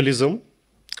and realism.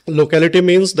 Locality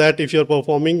means that if you're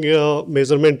performing a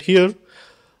measurement here,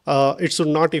 it should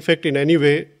not affect in any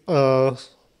way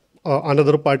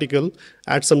another particle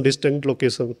at some distant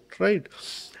location, right?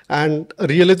 And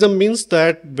realism means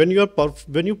that when you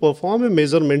perform a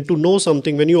measurement to know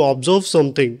something, when you observe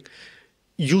something,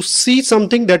 you see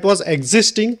something that was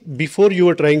existing before you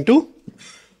were trying to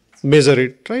measure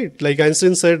it, right? Like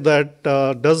Einstein said that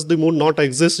does the moon not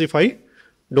exist if I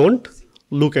don't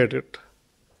look at it?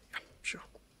 Yeah, sure.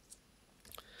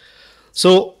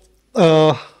 So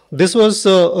this was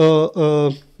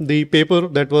the paper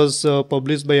that was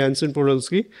published by Einstein,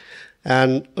 Podolsky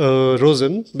and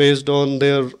Rosen, based on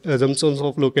their assumptions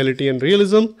of locality and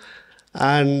realism,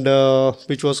 and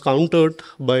which was countered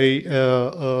by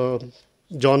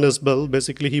John S. Bell.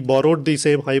 Basically, he borrowed the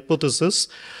same hypothesis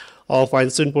of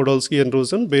Einstein, Podolsky and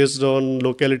Rosen based on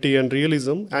locality and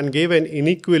realism, and gave an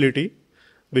inequality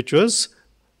which was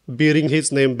bearing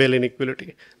his name, Bell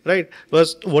inequality, right?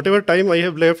 But whatever time I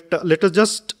have left, let us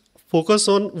just focus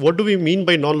on what do we mean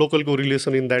by non-local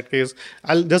correlation in that case.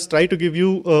 I'll just try to give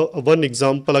you one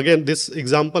example. Again, this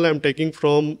example I'm taking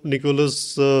from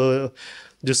Nicholas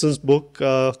Gison's book,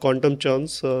 Quantum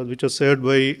Chance, which was shared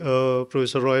by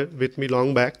Professor Roy with me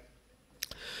long back.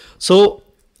 So,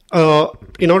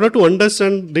 in order to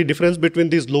understand the difference between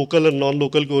these local and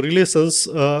non-local correlations,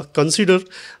 consider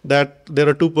that there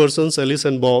are two persons, Alice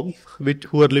and Bob,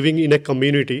 who are living in a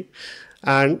community,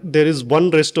 and there is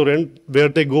one restaurant where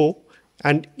they go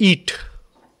and eat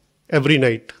every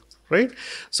night, right?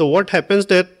 So what happens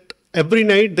that every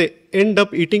night they end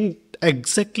up eating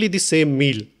exactly the same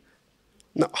meal.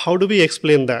 Now, how do we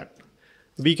explain that?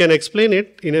 We can explain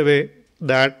it in a way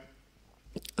that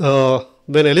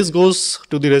when Alice goes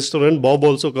to the restaurant, Bob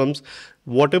also comes.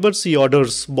 Whatever she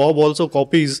orders, Bob also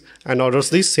copies and orders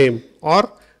the same,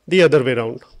 or the other way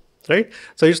around, right?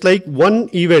 So it's like one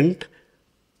event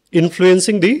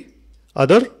influencing the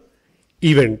other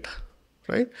event,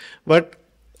 right? But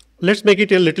let's make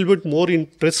it a little bit more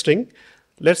interesting.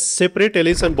 Let's separate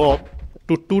Alice and Bob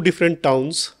to two different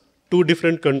towns, two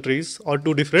different countries, or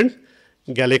two different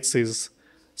galaxies,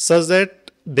 such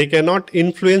that they cannot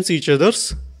influence each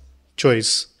other's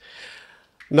choice.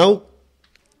 Now,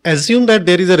 assume that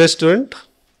there is a restaurant,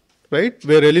 right,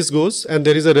 where Alice goes, and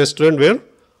there is a restaurant where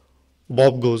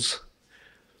Bob goes.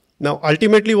 Now,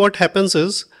 ultimately what happens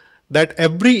is that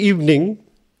every evening,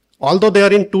 although they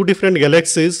are in two different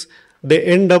galaxies, they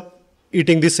end up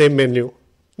eating the same menu.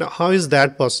 Now, how is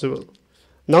that possible?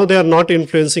 Now they are not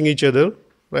influencing each other,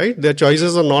 right? Their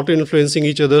choices are not influencing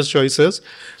each other's choices.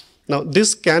 Now,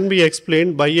 this can be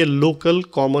explained by a local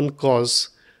common cause.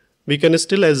 We can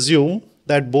still assume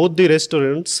that both the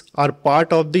restaurants are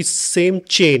part of the same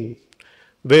chain,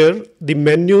 where the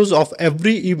menus of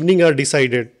every evening are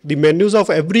decided. The menus of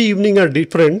every evening are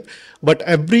different, but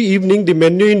every evening the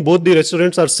menu in both the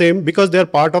restaurants are same because they are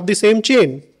part of the same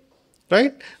chain,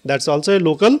 right? That's also a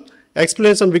local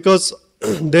explanation, because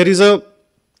there is a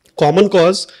common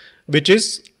cause which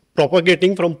is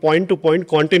propagating from point to point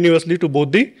continuously to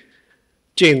both the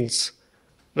chains,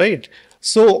 right?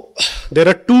 So there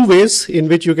are two ways in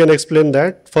which you can explain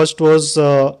that. First was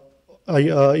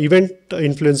event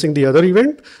influencing the other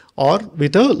event, or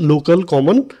with a local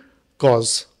common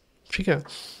cause. Okay.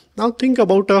 Now think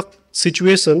about a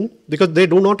situation, because they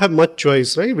do not have much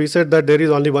choice, right? We said that there is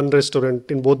only one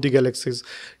restaurant in both the galaxies.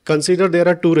 Consider there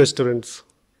are two restaurants,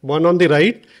 one on the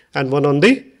right and one on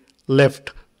the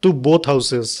left, to both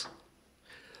houses.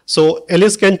 So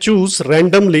Alice can choose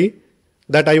randomly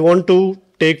that I want to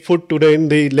take food today in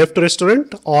the left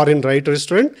restaurant or in right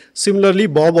restaurant. Similarly,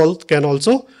 Bob can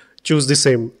also choose the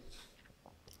same.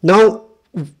 Now,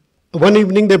 one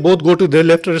evening they both go to their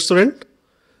left restaurant.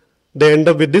 They end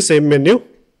up with the same menu.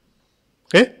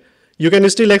 Okay, you can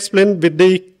still explain with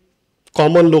the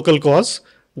common local cause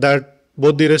that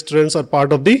both the restaurants are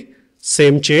part of the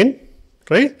same chain,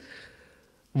 right?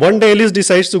 One day Alice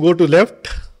decides to go to left,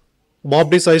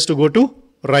 Bob decides to go to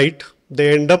right.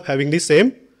 They end up having the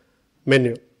same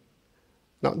menu.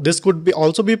 Now, this could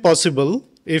also be possible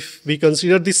if we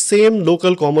consider the same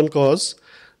local common cause,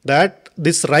 that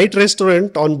this right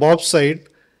restaurant on Bob's side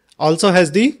also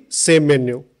has the same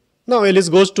menu. Now Alice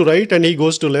goes to right and he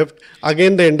goes to left.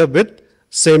 Again they end up with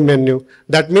same menu.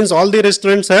 That means all the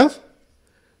restaurants have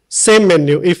same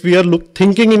menu if we are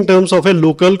thinking in terms of a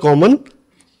local common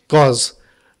cause.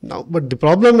 Now, but the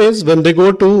problem is when they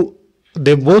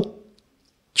both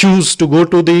choose to go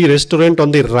to the restaurant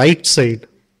on the right side,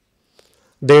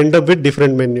 they end up with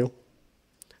different menu.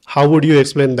 How would you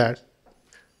explain that?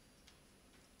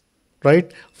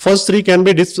 right? First three can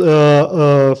be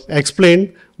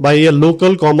explained by a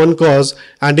local common cause,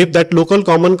 and if that local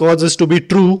common cause is to be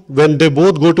true, when they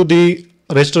both go to the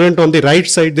restaurant on the right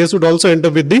side, they should also end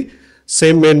up with the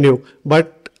same menu,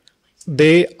 but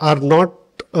they are not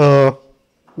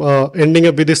ending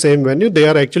up with the same menu. They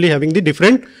are actually having the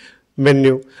different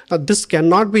menu. This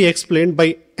cannot be explained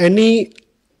by any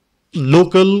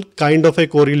local kind of a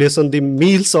correlation. The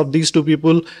meals of these two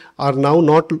people are now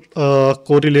not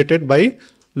correlated by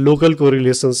local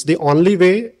correlations. The only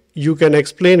way you can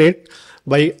explain it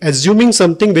by assuming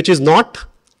something which is not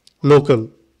local,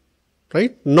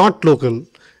 right? Not local.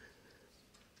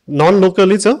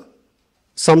 Non-local is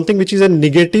something which is a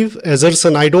negative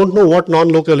assertion. I don't know what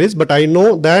non-local is, but I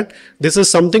know that this is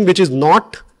something which is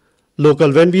not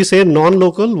local. When we say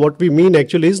non-local, what we mean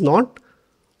actually is not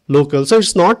local. So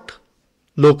it's not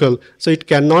local. So it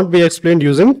cannot be explained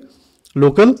using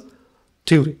local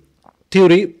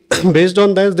theory. Based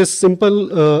on that, this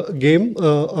simple game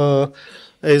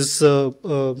is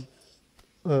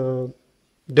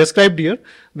described here,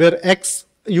 where X,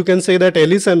 you can say that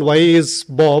Alice and Y is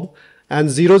Bob, and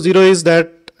 0, 0 is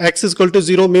that X is equal to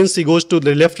 0 means she goes to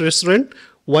the left restaurant,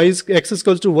 X is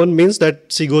equal to 1 means that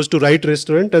she goes to right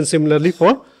restaurant, and similarly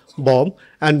for Bob.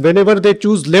 And whenever they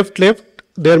choose left,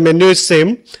 their menu is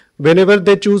same. Whenever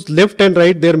they choose left and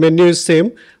right, their menu is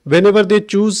same. Whenever they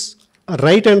choose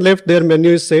right and left, their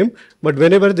menu is same. But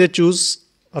whenever they choose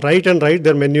right and right,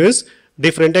 their menu is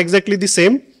different. Exactly the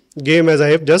same game as I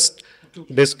have just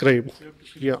described.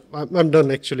 Yeah, I'm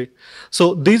done actually.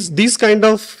 So these kind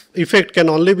of effect can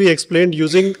only be explained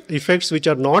using effects which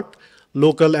are not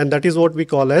local, and that is what we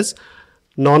call as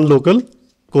non-local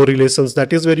correlations.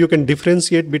 That is where you can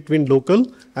differentiate between local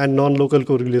and non-local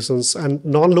correlations. And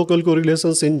non-local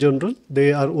correlations in general,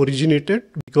 they are originated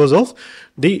because of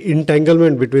the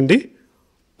entanglement between the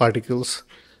particles.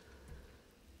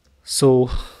 So,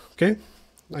 okay,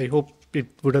 I hope it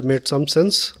would have made some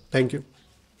sense. Thank you.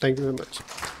 Thank you very much.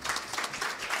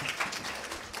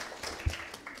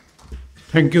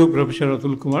 Thank you, Professor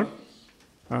Atul Kumar.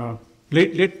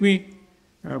 Let me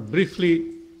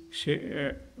briefly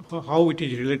say how it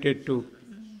is related to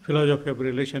philosophy of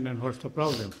relation and what's the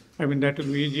problem. I mean, that will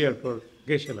be easier for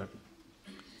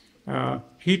Geshe-la.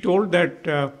 He told that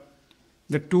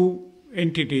the two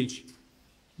entities,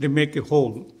 they make a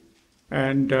whole,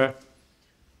 and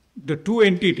the two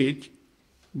entities,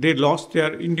 they lost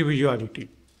their individuality.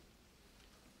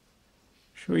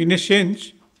 So in a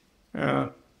sense,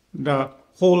 the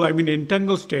whole, I mean,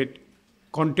 entangled state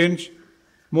contains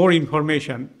more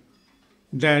information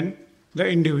than the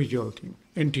individual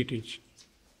entities.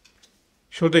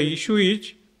 So the issue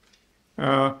is,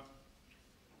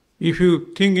 if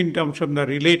you think in terms of the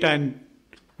relata and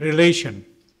relation,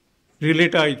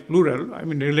 relata is plural, I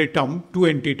mean relatum, two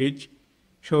entities,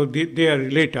 so they are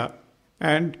relata,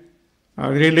 and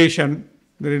relation,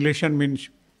 the relation means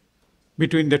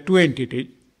between the two entities.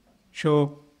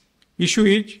 So issue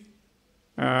is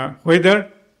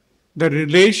whether the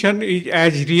relation is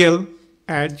as real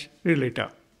as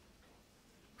relata.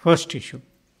 First issue.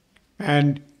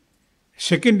 And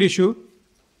second issue,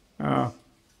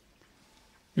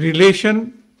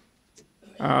 relation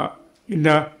in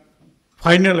the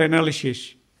final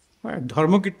analysis,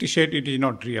 Dharmakirti said it is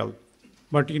not real.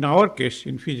 But in our case,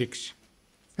 in physics,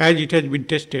 as it has been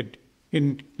tested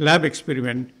in lab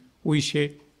experiment, we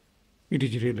say it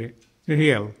is really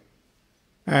real.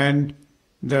 And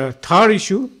the third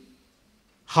issue,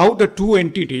 how the two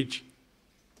entities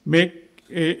make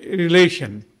a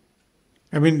relation.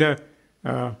 I mean, the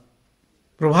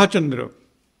Prabhachandra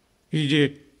is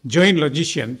a joint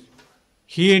logician.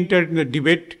 He entered in the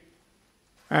debate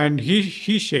and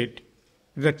he said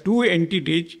the two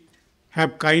entities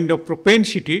have kind of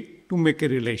propensity to make a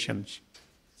relations.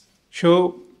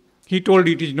 So he told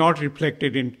it is not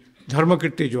reflected in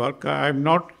Dharmakirti's work. I am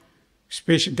not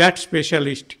that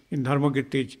specialist in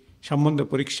Dharmakirti's Sambandha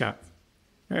Pariksha.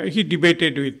 He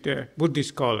debated with Buddhist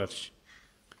scholars.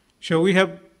 So we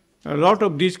have a lot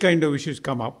of these kind of issues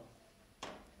come up,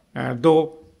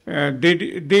 though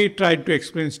they tried to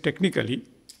explain technically,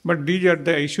 but these are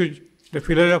the issues the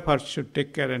philosophers should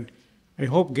take care, and I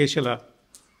hope Geshe-la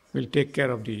will take care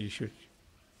of these issues.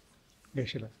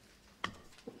 Geshe-la.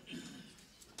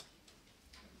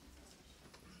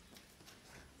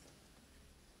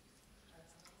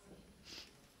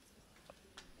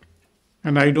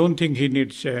 And I don't think he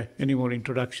needs any more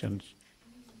introductions.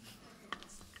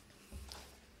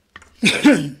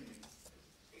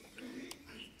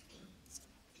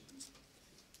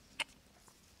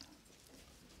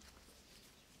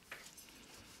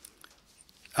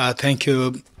 Thank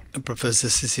you, Professor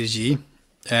CCG.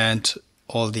 and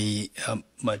all the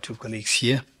my two colleagues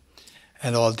here,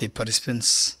 and all the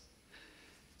participants.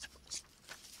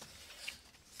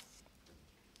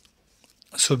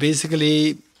 So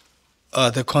basically,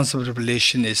 the concept of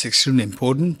relation is extremely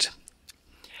important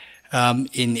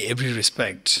in every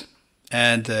respect.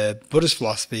 And Buddhist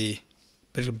philosophy,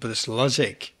 Buddhist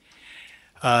logic,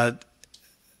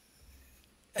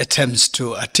 attempts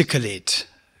to articulate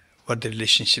what the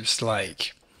relationship's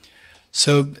like.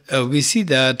 So we see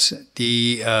that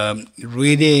the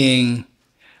reading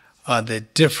the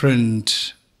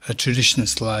different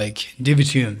traditions like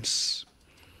Dividiums,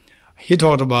 he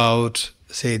talked about,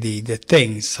 say, the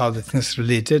things, how the things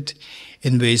related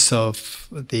in ways of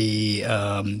the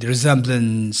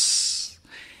resemblance,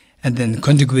 and then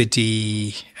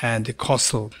contiguity and the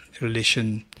causal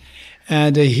relation.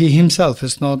 And he himself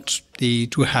is not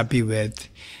too happy with,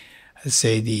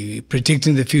 say, the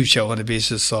predicting the future on the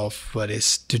basis of what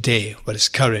is today, what is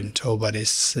current, or what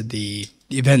is the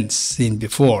events seen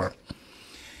before.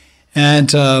 And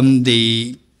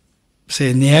the,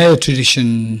 say, Nyaya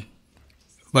tradition,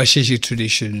 Vaisheshik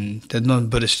tradition, the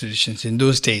non-Buddhist traditions, in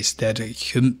those days, there had a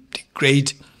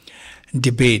great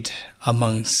debate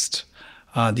amongst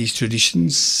these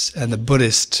traditions and the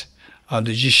Buddhist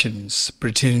logicians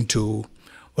pertaining to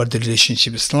what the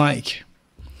relationship is like.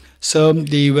 So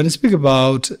when I speak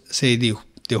about, say, the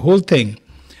whole thing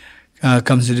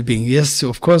comes into being, yes,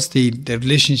 of course, the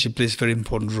relationship plays a very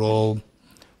important role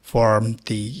for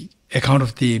the account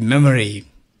of the memory,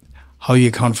 how you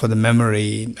account for the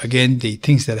memory, again, the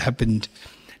things that happened,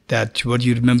 that what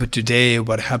you remember today,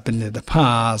 what happened in the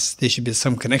past, there should be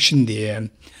some connection there,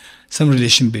 some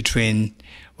relation between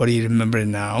what you remember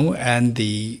now and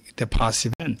the past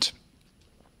event.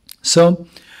 So,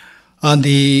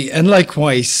 and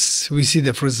likewise, we see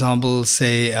that, for example,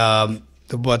 say,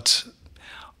 what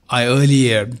I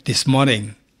earlier this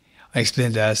morning I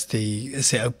explained as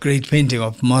a great painting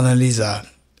of Mona Lisa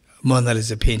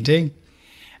painting.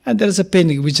 And there is a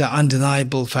painting which are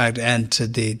undeniable fact, and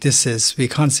we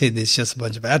can't say this is just a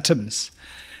bunch of atoms.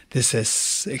 This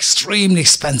is extremely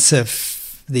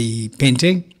expensive, the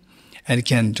painting, and it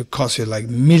can cost you like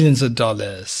millions of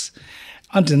dollars.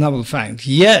 Undeniable fact.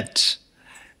 Yet,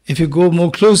 if you go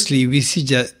more closely, we see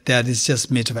that it's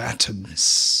just made of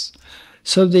atoms.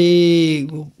 So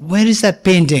where is that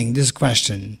painting? This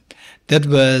question. That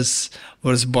was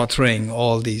bothering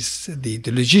all these the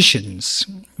logicians.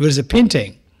 Where is the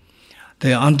painting?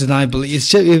 The undeniable.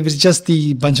 If it's just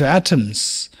the bunch of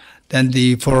atoms, then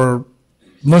for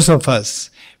most of us,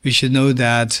 we should know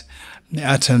that the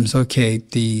atoms. Okay,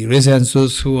 the raise hands,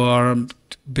 those who are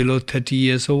below 30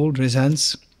 years old. Raise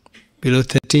hands. Below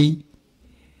 30.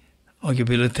 Okay,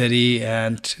 below 30,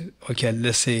 and okay,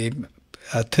 let's say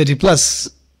 30 plus.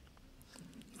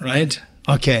 Right?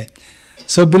 Okay.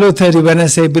 So below 30, when I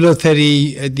say below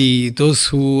 30, those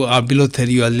who are below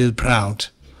 30, you are a little proud.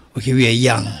 Okay, we are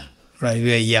young, right?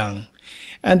 We are young.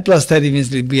 And plus 30 means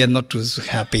we are not too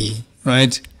happy,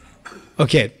 right?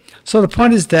 Okay, so the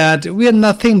point is that we are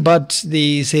nothing but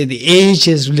the age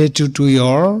is related to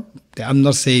your, I'm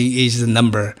not saying age is a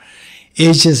number,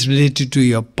 age is related to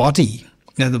your body.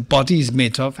 Now the body is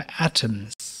made of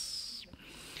atoms.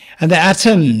 And the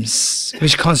atoms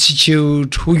which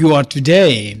constitute who you are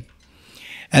today,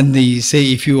 and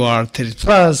if you are 30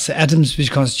 plus, atoms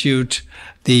which constitute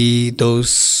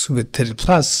those with 30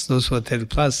 plus, those who are 30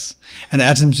 plus, and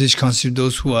atoms which constitute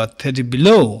those who are 30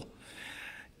 below,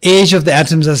 age of the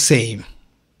atoms are same,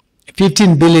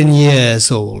 15 billion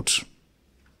years old.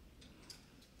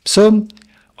 So,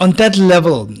 on that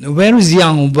level, where is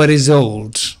young, where is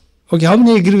old? Okay, how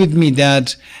many agree with me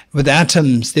that with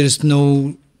atoms there is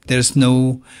no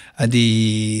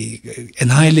the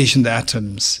annihilation of the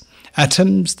atoms?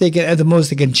 Atoms, they can, at the most,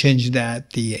 they can change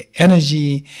the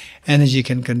energy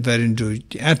can convert into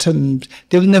atoms.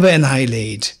 They will never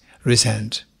annihilate, raise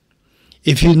hand.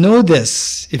 If you know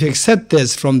this, if you accept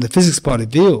this from the physics point of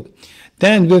view,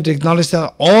 then we have to acknowledge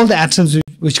that all the atoms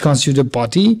which constitute a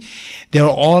body, they are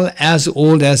all as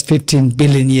old as 15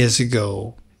 billion years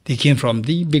ago. They came from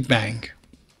the Big Bang.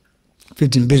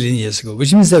 15 billion years ago,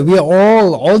 which means that we are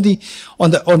on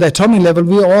the atomic level,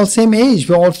 we are all same age.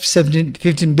 We are all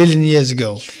 15 billion years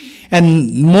ago.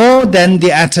 And more than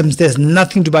the atoms, there's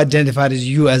nothing to be identified as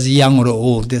you as young or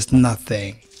old. There's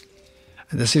nothing.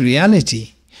 And that's the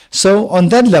reality. So on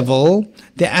that level,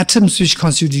 the atoms which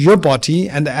constitute your body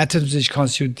and the atoms which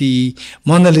constitute the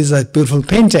Mona Lisa beautiful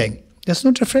painting, there's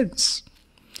no difference.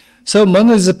 So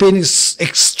Mona Lisa painting is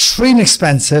extremely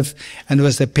expensive, and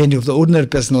was the painting of the ordinary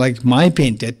person like my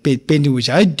painting which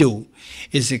I do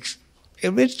is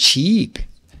very cheap.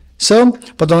 So,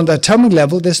 but on the atomic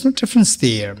level, there's no difference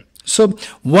there. So,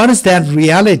 what is that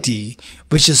reality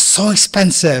which is so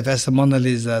expensive as the Mona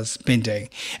Lisa's painting?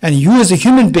 And you as a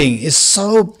human being is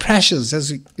so precious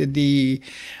as the,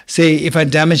 say, if I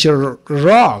damage a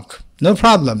rock, no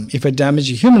problem. If I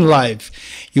damage a human life,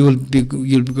 you'll be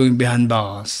going behind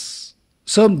bars.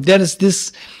 So there is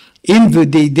this, the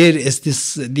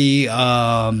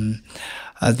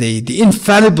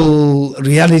infallible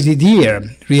reality there,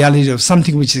 reality of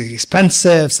something which is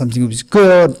expensive, something which is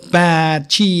good, bad,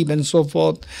 cheap, and so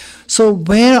forth. So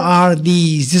where are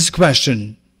these? This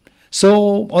question.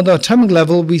 So on the atomic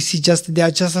level, we see just they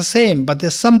are just the same, but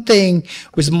there's something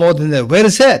which is more than that. Where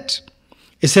is it?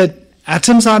 Is it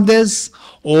atoms are this,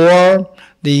 or are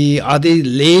they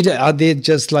laid? Are they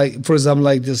just like, for example,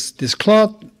 like this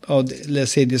cloth, or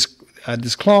let's say this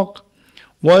clock,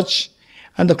 watch,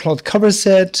 and the cloth covers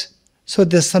it. So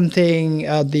there's something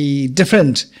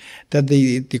different, that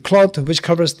the cloth which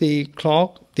covers the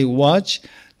clock, the watch,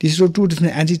 these are two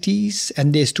different entities,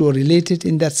 and these two are related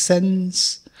in that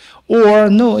sense. Or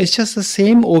no, it's just the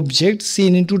same object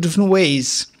seen in two different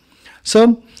ways.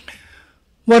 So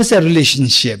what is that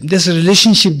relationship? There's a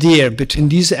relationship there between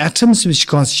these atoms which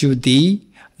constitute the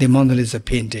Mona Lisa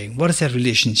painting. What is that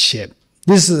relationship?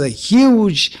 This is a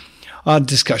huge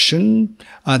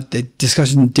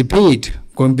debate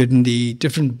going between the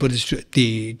different Buddhist,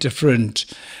 the different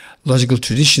logical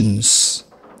traditions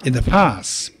in the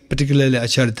past, particularly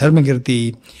Acharya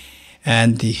Dharmakirti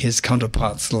and his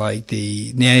counterparts like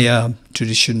the Nyaya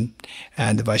tradition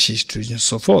and the Vaisheshika tradition and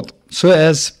so forth. So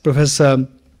as Professor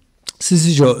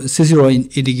Cicero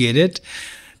indicated,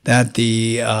 that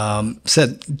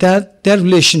said that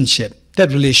relation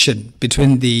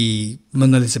between the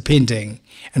Mona Lisa painting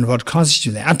and what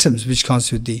constitutes the atoms which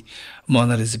constitute the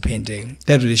Mona Lisa painting,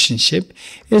 that relationship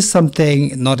is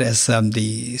something not as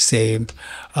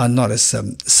not as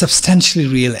substantially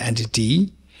real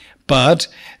entity, but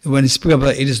when you speak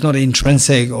about it is not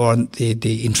intrinsic or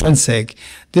the intrinsic,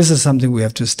 this is something we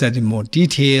have to study in more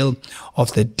detail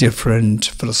of the different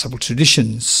philosophical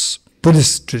traditions,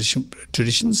 Buddhist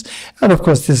traditions, and of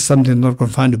course this is something not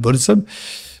confined to Buddhism,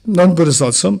 non-Buddhist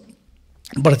also.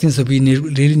 But I think that we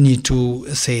really need to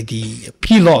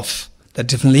peel off the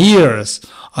different layers,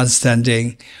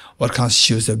 understanding what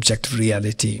constitutes the objective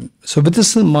reality. So with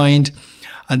this in mind,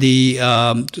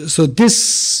 so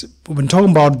this, when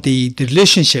talking about the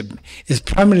relationship, is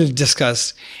primarily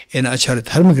discussed in Acharya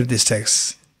Dharmakirti's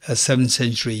text, a 7th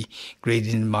century great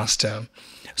Indian master.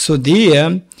 So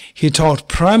there, he talked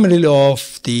primarily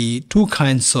of the two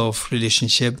kinds of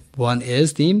relationship. One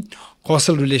is the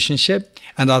causal relationship,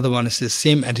 and the other one is the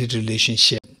same entity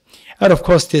relationship. And of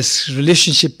course, this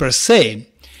relationship per se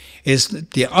is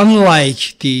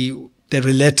unlike the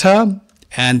relator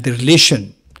and the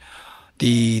relation.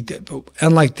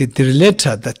 Unlike the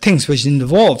relator, the things which are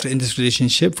involved in this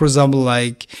relationship, for example,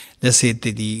 like let's say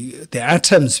the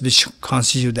atoms which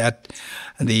constitute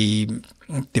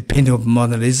the painting of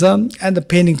Mona Lisa, and the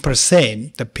painting per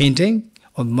se, the painting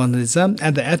of Mona Lisa,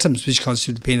 and the atoms which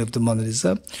constitute the painting of the Mona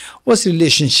Lisa, what's the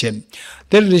relationship?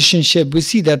 The relationship, we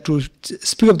see that to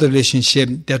speak of the relationship,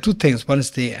 there are two things. One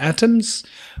is the atoms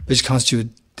which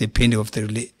constitute the painting of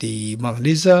the Mona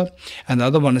Lisa, and the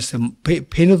other one is the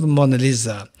painting of the Mona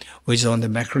Lisa, which is on the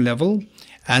macro level,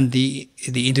 and the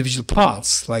individual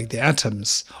parts, like the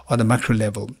atoms, on the macro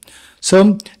level.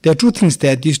 So there are two things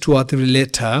there. These two are the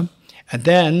relator, and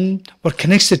then what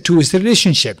connects the two is the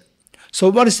relationship. So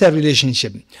what is that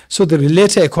relationship? So the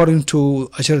relator, according to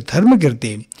Acharya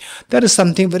Dharmakirti, there is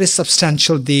something very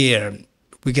substantial there.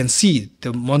 We can see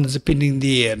the Mona Lisa painting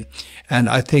there, and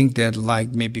I think that like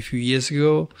maybe a few years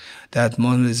ago, that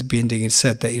Mona Lisa painting, it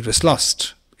said that it was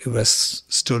lost. It was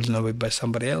stolen away by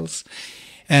somebody else.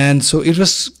 And so it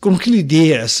was completely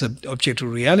there as an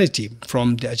objective reality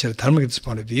from the Acharya Dharmakirti's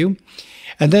point of view.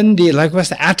 And then likewise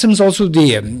the atoms also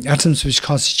there, atoms which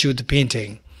constitute the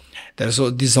painting.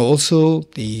 These are also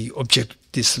the object,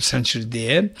 is substantially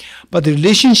there. But the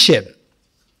relationship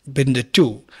between the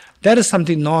two, that is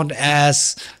something not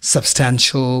as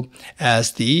substantial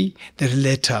as the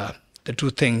relator, the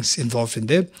two things involved in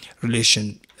the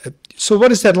relation. So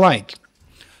what is that like?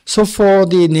 So for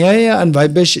the Nyaya and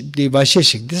the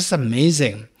Vaisheshik, this is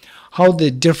amazing how the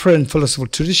different philosophical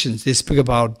traditions, they speak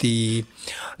about the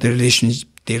relation.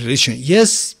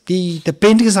 Yes, the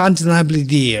paintings are undeniably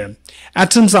there.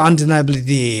 Atoms are undeniably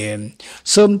there.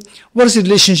 So what is the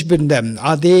relationship between them?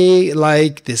 Are they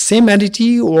like the same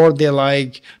entity, or they're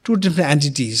like two different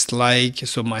entities? Like,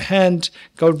 so my hand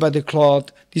covered by the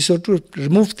cloth, these are to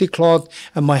remove the cloth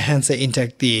and my hands are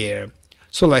intact there.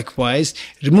 So likewise,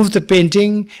 remove the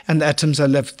painting and the atoms are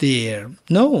left there.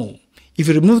 No. If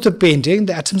you remove the painting,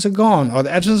 the atoms are gone, or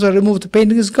the atoms are removed, the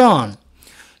painting is gone.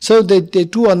 So the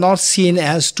two are not seen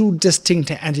as two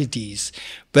distinct entities.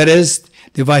 Whereas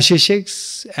the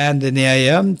Vaisheshiks and the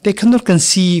Nyaya, they cannot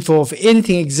conceive of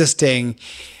anything existing,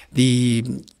 the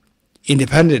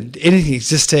independent, anything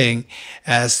existing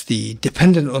as the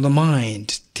dependent on the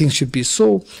mind. Things should be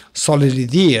so solidly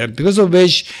there, because of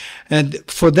which, and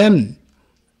for them,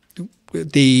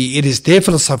 it is their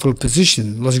philosophical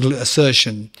position, logical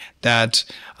assertion, that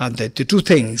the two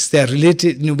things, they are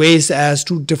related in ways as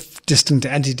two distinct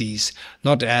entities,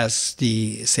 not as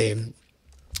the same,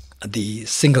 the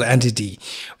single entity.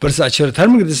 Whereas Acharya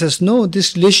Dharmakirti says, no,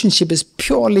 this relationship is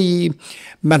purely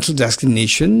mental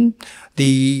designation.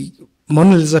 The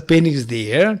Mona Lisa painting is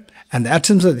there, and the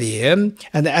atoms are there, and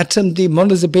the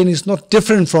Mona Lisa painting is not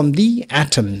different from the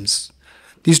atoms.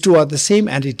 These two are the same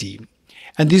entity.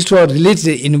 And these two are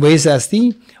related in ways as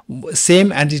the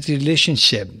same entity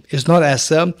relationship. It's not as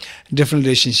a different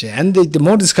relationship. And the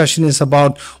more discussion is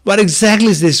about what exactly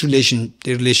is this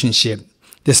relationship,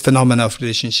 this phenomena of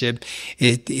relationship.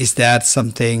 Is that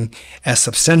something as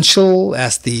substantial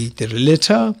as the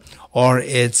relator, or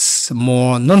it's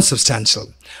more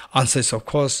non-substantial? Answer is, of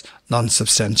course,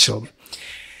 non-substantial.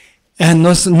 And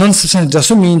non-substantial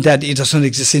doesn't mean that it doesn't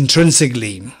exist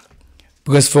intrinsically.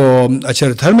 Because for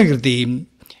Acharya Dharmakirti,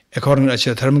 according to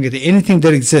Acharya Dharmakirti, anything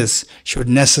that exists should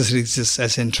necessarily exist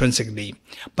as intrinsically,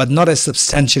 but not as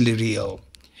substantially real.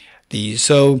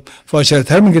 So for Acharya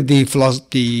Dharmakirti,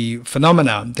 the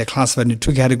phenomena, they're classified into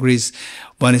two categories.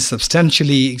 One is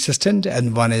substantially existent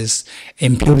and one is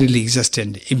empirically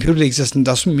existent. Empirically existent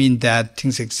doesn't mean that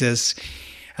things exist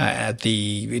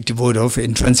devoid of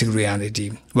intrinsic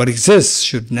reality. What exists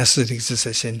should necessarily exist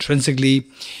as intrinsically,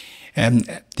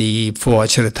 for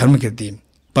Acharya Dharmakirti.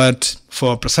 But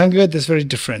for Prasanga, that's very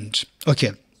different.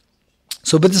 Okay.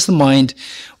 So with this in mind,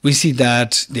 we see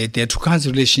that there are two kinds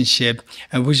of relationship,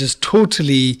 and which is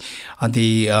totally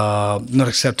not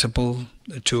acceptable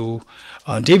to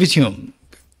David Hume.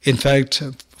 In fact,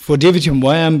 for David Hume,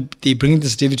 why I'm bringing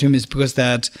this David Hume is because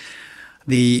that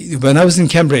when I was in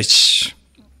Cambridge,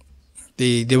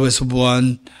 there was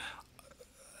one,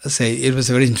 it was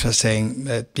a very interesting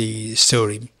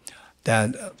story,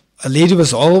 that a lady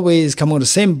was always coming on the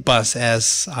same bus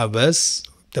as I was,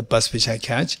 the bus which I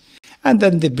catch. And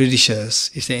then the Britishers,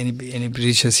 is there any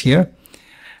Britishers here?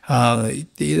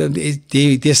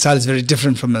 Their style is very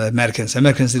different from the Americans.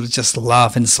 Americans, they will just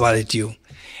laugh and smile at you.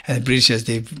 And the Britishers,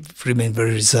 they remain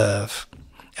very reserved.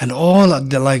 And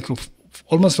they're like,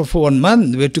 almost for 1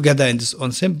 month, we were together on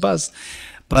the same bus,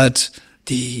 but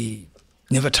they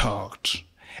never talked.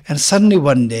 And suddenly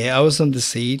one day, I was on the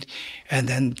seat, and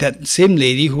then that same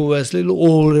lady, who was a little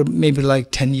older, maybe like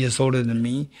 10 years older than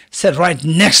me, sat right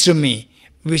next to me,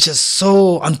 which is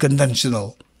so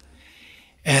unconventional.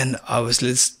 And I was a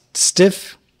little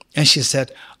stiff, and she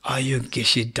said, "Are you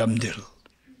Geshe Damdil?"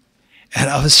 And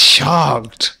I was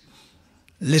shocked,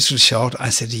 little shocked.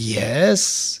 I said,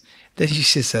 "Yes." Then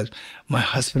she said, "My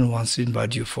husband wants to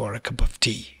invite you for a cup of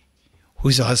tea."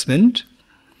 Who's your husband?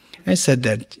 I said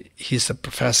that he's a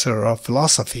professor of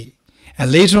philosophy.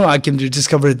 And later on, I came to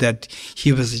discover that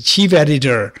he was the chief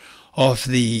editor of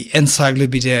the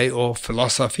Encyclopedia of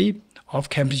Philosophy of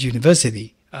Cambridge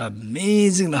University.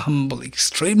 Amazingly humble,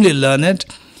 extremely learned.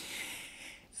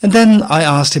 And then I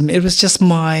asked him, it was just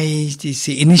my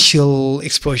initial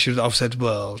exposure to the outside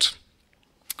world.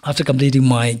 After completing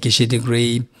my Geshe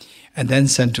degree and then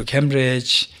sent to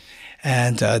Cambridge,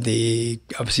 and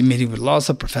obviously meeting with lots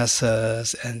of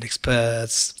professors and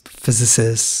experts,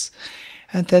 physicists.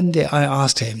 And then I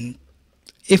asked him,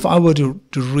 if I were to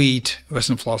read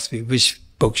Western philosophy, which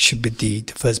book should be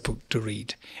the first book to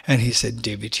read? And he said,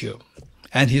 David Hume.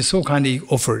 And he so kindly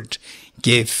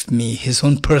gave me his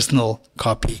own personal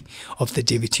copy of the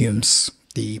David Hume's,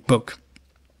 the book.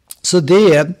 So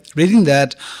there, reading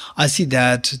that, I see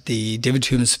that the David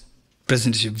Hume's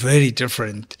presentation is very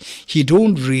different. He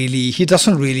doesn't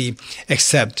really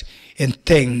accept in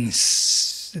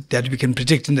things that we can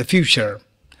predict in the future,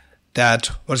 that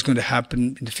what's going to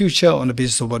happen in the future on the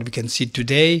basis of what we can see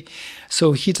today.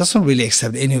 So he doesn't really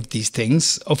accept any of these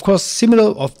things. Of course,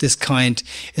 similar of this kind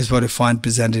is what we find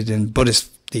presented in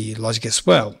Buddhist the logic as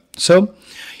well. So,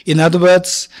 in other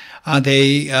words,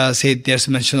 they say there's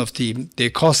a mention of the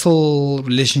causal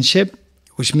relationship,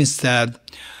 which means that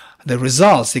the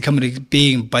results, they come into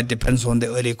being, but depends on the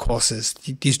earlier causes.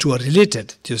 These two are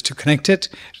related, just to connected,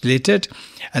 related.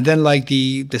 And then like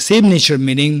the same nature,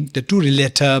 meaning the two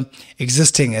related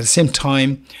existing at the same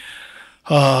time,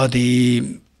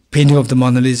 the painting of the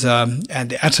Mona Lisa and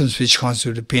the atoms which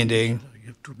constitute the painting. You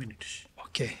have 2 minutes.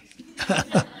 Okay.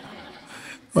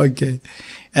 Okay.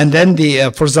 And then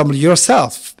for example,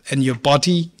 yourself and your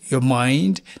body, your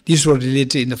mind, these were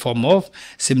related in the form of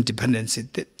same dependency,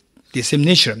 the same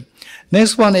nature.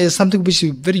 Next one is something which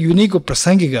is very unique of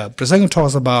Prasangika. Prasangika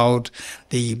talks about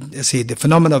the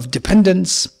phenomenon of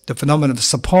dependence, the phenomenon of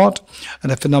support,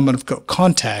 and the phenomenon of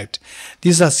contact.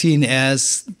 These are seen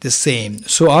as the same.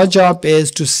 So our job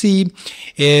is to see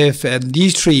if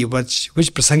these three, which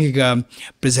Prasangika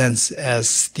presents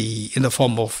as in the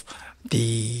form of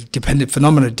the dependent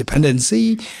phenomenon of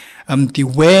dependency,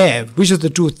 which of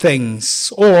the two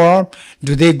things, or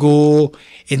do they go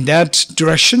in that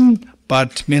direction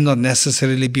but may not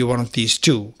necessarily be one of these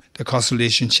two, the causal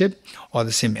relationship or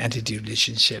the same entity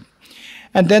relationship.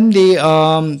 And then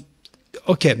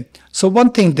so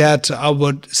one thing that I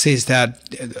would say is that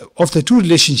of the two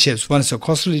relationships, one is a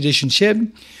causal relationship.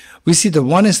 We see that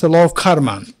one is the law of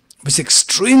karma, which is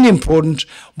extremely important.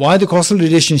 Why the causal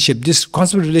relationship, this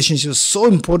causal relationship is so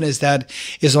important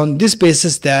is on this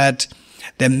basis that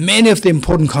many of the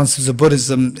important concepts of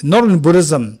Buddhism, not only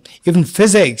Buddhism, even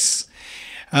physics,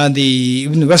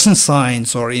 even Western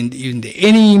science, or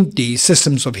the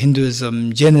systems of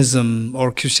Hinduism, Jainism,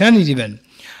 or Christianity even.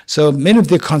 So many of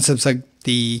the concepts are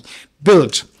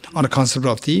built on the concept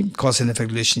of the cause and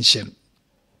effect relationship.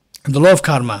 And the law of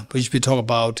karma, which we talk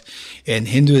about in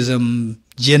Hinduism,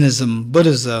 Jainism,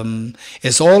 Buddhism,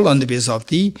 is all on the basis of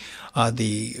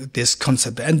this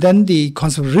concept. And then the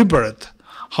concept of rebirth,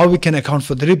 how we can account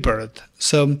for the rebirth.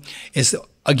 So it's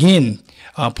again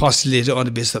postulated on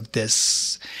the basis of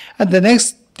this. And the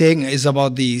next thing is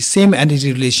about the same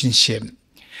entity relationship.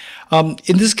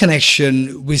 In this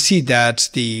connection, we see that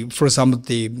for example,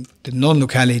 the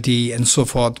non-locality and so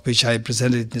forth, which I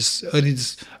presented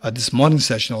this morning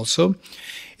session also,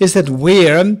 is that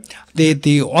where on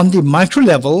the micro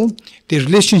level, the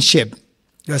relationship,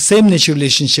 the same nature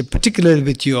relationship, particularly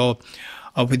with your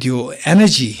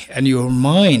energy and your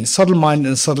mind, subtle mind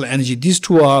and subtle energy, these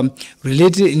two are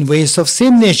related in ways of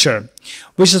same nature,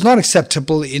 which is not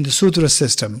acceptable in the Sutra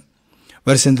system.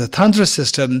 Whereas in the Tantra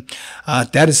system,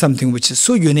 that is something which is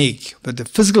so unique, with the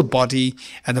physical body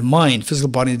and the mind, physical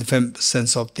body in the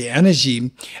sense of the energy,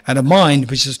 and the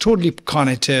mind, which is totally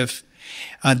cognitive,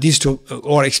 these two,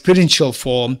 or experiential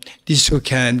form, these two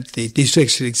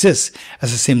actually exist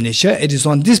as the same nature. It is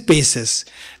on this basis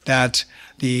that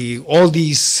all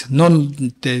these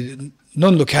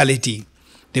non-locality,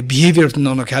 the behavior of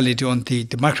non-locality on the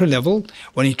micro level,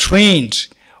 when he trained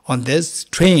in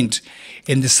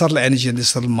the subtle energy and the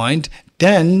subtle mind,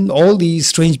 then all these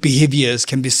strange behaviors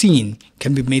can be seen,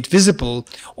 can be made visible,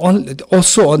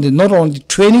 also on not only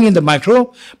training in the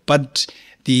micro, but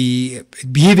the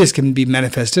behaviors can be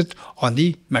manifested on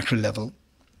the macro level.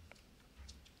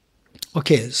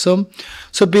 Okay, so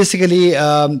basically,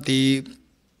 to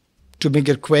make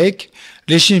it quick,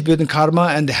 relationship between karma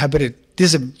and the habit.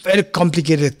 This is a very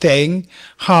complicated thing,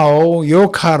 how your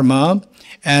karma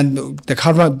and the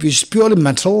karma which is purely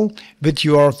mental with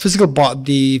your physical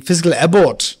body, the physical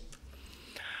abode,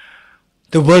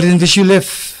 the world in which you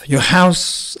live, your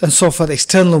house and so forth,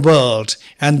 external world,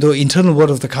 and the internal world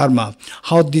of the karma,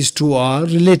 how these two are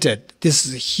related. This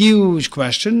is a huge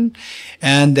question,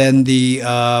 and then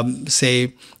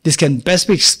this can best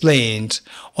be explained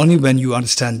only when you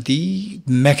understand the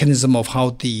mechanism of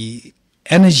how the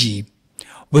energy,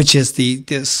 which is the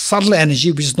subtle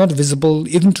energy, which is not visible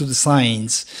even to the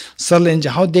science, subtle energy,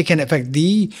 how they can affect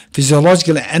the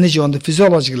physiological energy on the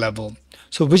physiological level.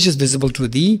 So which is visible to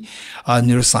the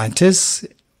neuroscientists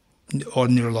or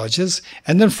neurologists,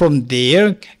 and then from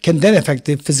there can then affect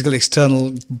the physical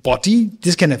external body.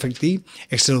 This can affect the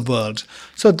external world.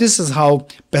 So this is how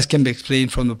best can be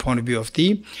explained from the point of view of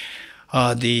the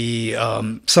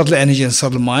subtle energy and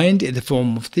subtle mind in the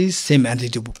form of the same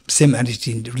entity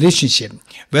relationship.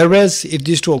 Whereas if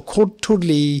these two are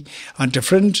totally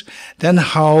different, then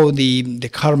how the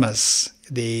karmas,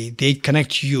 they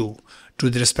connect you to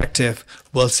the respective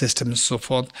world systems and so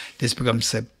forth, this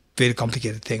becomes a very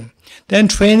complicated thing. Then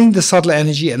training the subtle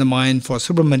energy and the mind for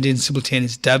super-mundane,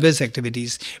 simultaneous, diverse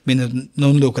activities, meaning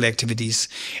non-local activities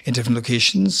in different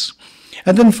locations.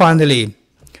 And then finally,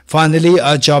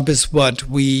 our job is what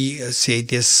we say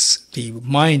the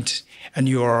mind and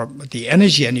the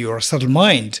energy and your subtle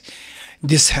mind.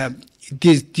 These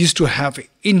two have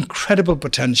incredible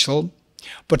potential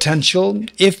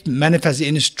if manifested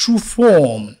in its true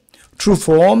form.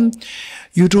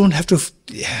 You don't have to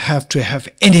have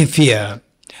any fear.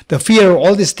 The fear,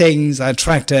 all these things are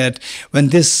attracted when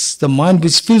the mind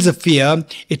which feels a fear,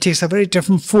 it takes a very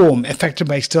different form, affected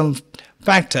by external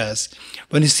factors,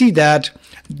 when you see that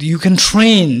you can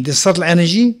train the subtle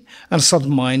energy and subtle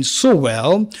mind so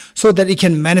well so that it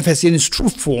can manifest in its true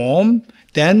form,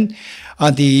 then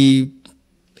the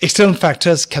external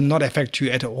factors cannot affect you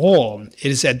at all. It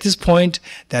is at this point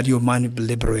that your mind will be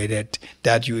liberated,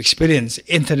 that you experience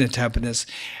infinite happiness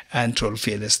and total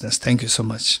fearlessness. Thank you so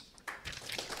much.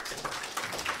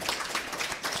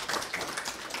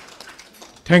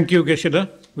 Thank you, Geshada.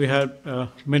 We have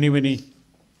many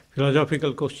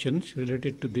philosophical questions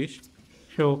related to this.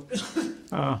 So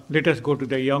let us go to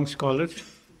the young scholars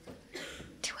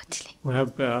who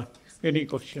have any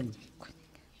questions.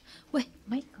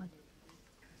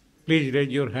 Please raise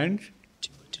your hands.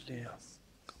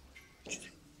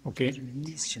 Okay,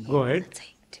 go ahead.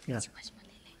 Yeah.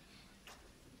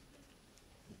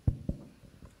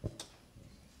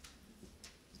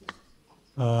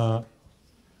 Hello,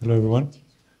 everyone.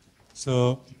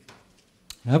 So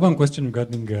I have one question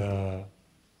regarding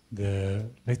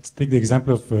let's take the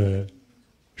example of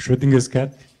Schrödinger's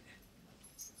cat.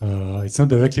 It's not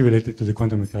directly related to the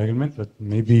quantum entanglement, but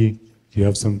maybe you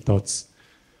have some thoughts.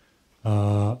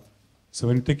 So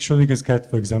when you take Schrödinger's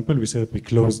cat, for example, we say that we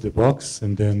close the box,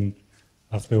 and then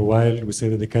after a while, we say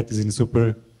that the cat is in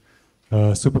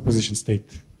a superposition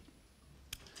state.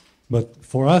 But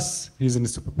for us, he's in a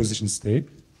superposition state.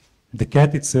 The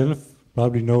cat itself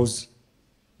probably knows,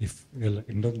 it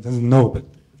doesn't know, but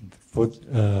for,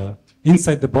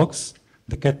 inside the box,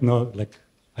 the cat knows, like,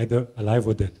 either alive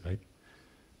or dead, right?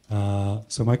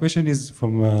 So my question is,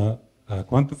 from a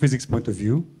quantum physics point of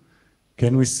view,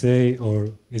 can we say, or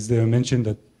is there a mention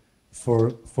that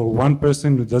for one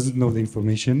person who doesn't know the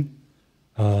information,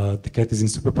 the cat is in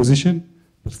superposition,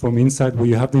 but from inside where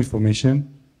you have the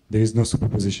information, there is no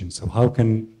superposition. So how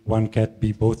can one cat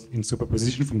be both in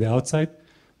superposition from the outside,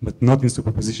 but not in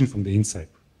superposition from the inside?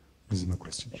 This is my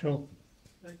question. Sure.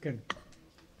 I can.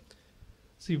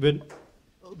 See,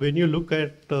 when you look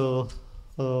at the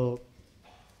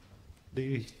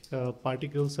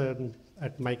particles and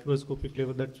at microscopic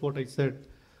level, that's what I said,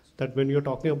 that when you're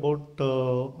talking about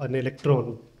an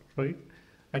electron, right?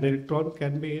 An electron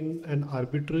can be in an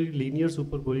arbitrary linear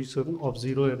superposition of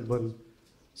 0 and 1.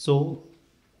 So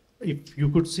if you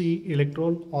could see,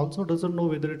 electron also doesn't know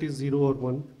whether it is 0 or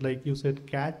 1. Like you said,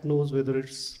 cat knows whether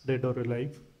it's dead or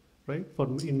alive, right?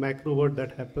 In macro world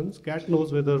that happens. Cat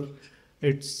knows whether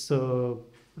it's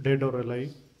dead or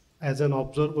alive. As an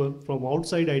observer, from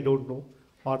outside I don't know.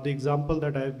 Or the example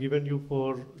that I have given you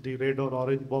for the red or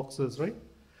orange boxes, right?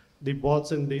 The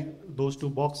balls in those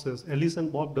two boxes, Alice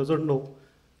and Bob doesn't know.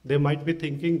 They might be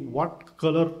thinking what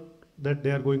color that they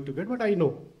are going to get, but I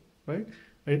know, right?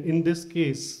 And in this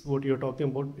case, what you're talking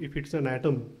about, if it's an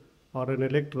atom or an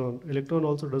electron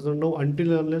also doesn't know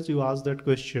until unless you ask that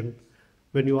question.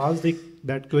 When you ask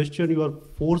that question, you are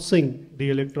forcing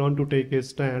the electron to take a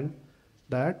stand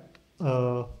that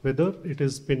whether it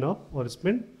is spin up or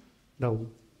spin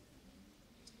down.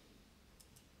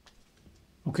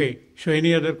 Okay, so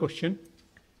any other question?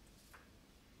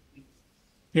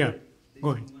 Yeah, go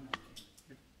ahead.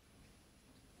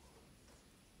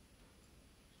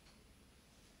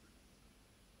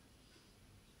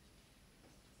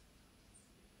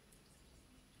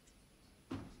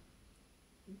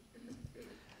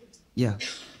 Yeah,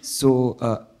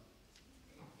 so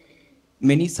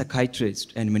many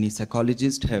psychiatrists and many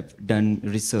psychologists have done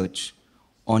research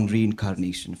on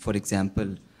reincarnation. For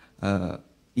example,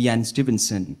 Ian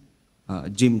Stevenson,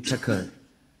 Jim Tucker,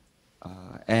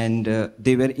 and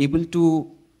they were able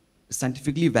to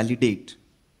scientifically validate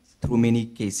through many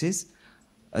cases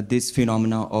this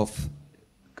phenomena of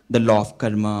the law of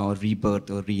karma or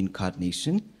rebirth or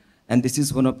reincarnation. And this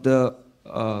is one of the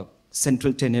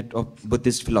central tenet of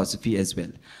Buddhist philosophy as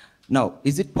well. Now,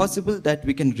 is it possible that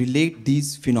we can relate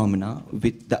these phenomena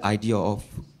with the idea of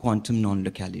quantum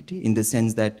non-locality, in the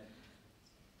sense that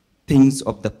things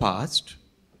of the past,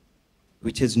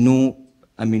 which has no,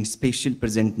 spatial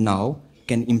present now,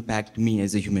 can impact me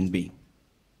as a human being?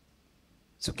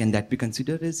 So can that be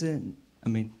considered as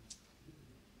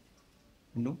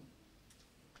no?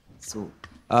 So,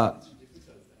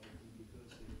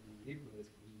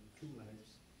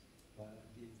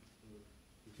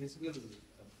 physical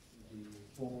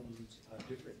forms are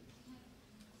different.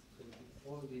 So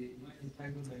all the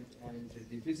entanglement and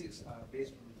the physics are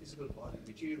based on physical body,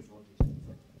 material body.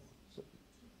 So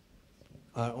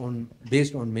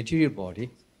based on material body,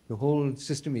 the whole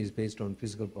system is based on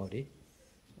physical body,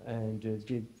 and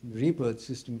the rebirth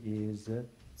system is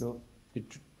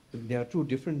there are two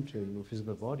different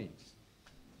physical bodies.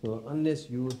 So unless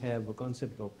you have a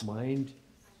concept of mind,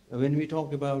 when we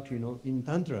talk about in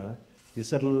Tantra, the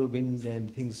subtle wind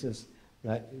and things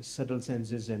right? Subtle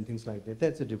senses and things like that.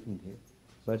 That's a different thing.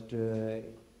 But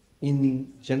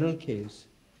in general case,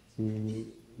 it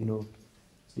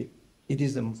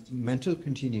is a mental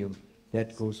continuum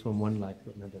that goes from one life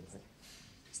to another life.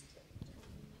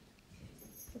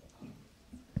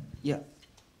 Yeah,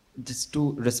 just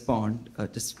to respond,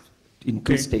 just in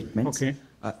two statements. Okay.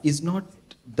 Is not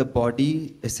the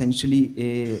body essentially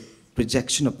a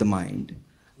projection of the mind?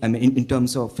 I mean, in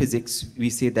terms of physics, we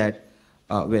say that,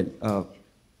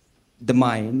 the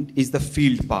mind is the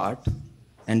field part,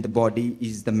 and the body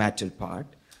is the material part,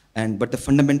 but the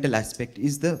fundamental aspect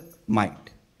is the mind.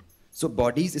 So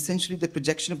body is essentially the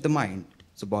projection of the mind.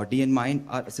 So body and mind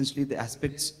are essentially the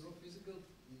aspects. There's no physical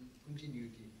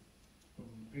continuity from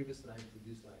previous life to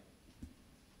this life.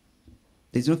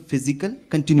 There's no physical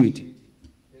continuity.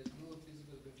 There's no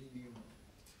physical continuum.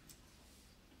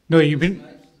 No, even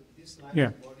This life, yeah.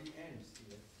 the body ends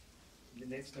here. The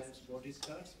next life's body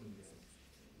starts from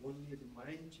there. Only the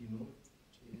mind,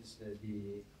 is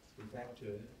the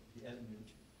factor, the element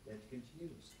that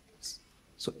continues.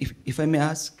 So if I may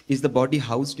ask, is the body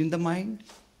housed in the mind?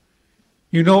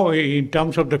 In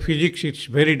terms of the physics, it's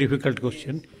very difficult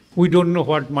question. We don't know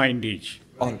what mind is.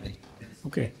 All right.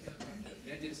 Okay.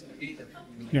 That is again,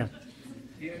 Yeah.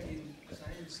 here in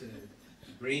science,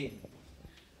 brain.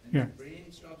 And Yeah. the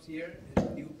brain stops here and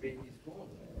the new brain is born.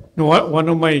 No, one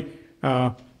of my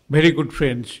very good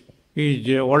friends is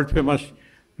a world famous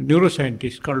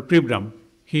neuroscientist called Pribram.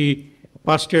 He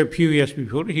passed away a few years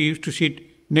before. He used to sit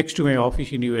next to my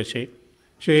office in USA.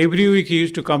 So every week he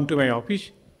used to come to my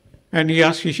office and he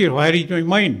asked Shishir, where is my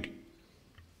mind?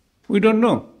 We don't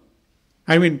know.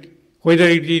 I mean, whether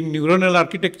it is in neuronal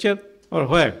architecture or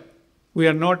where, we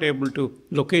are not able to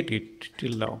locate it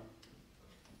till now.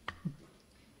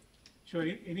 So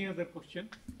any other question?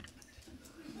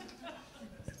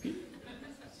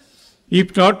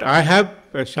 If not, I have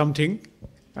something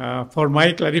for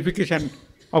my clarification,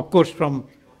 of course from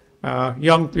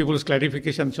young people's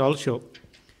clarifications also.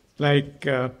 Like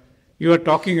you are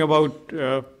talking about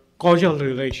causal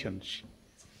relations.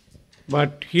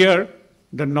 But here,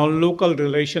 the non-local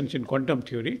relations in quantum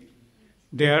theory,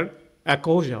 they are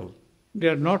acausal. They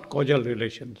are not causal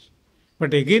relations.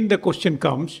 But again the question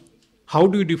comes, how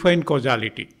do you define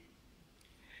causality?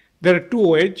 There are two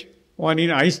ways, one in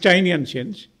Einsteinian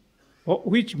sense,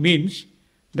 which means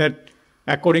that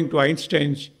according to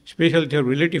Einstein's special theory of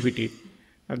relativity,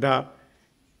 the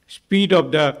speed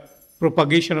of the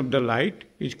propagation of the light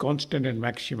is constant and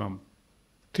maximum,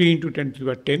 3 into 10 to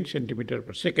the power 10 centimeter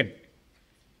per second.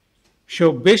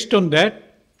 So based on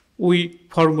that, we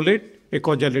formulate a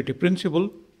causality principle.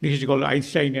 This is called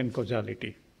Einsteinian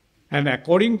causality. And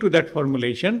according to that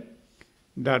formulation,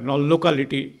 the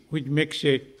non-locality, which makes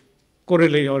a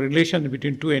correlation or relation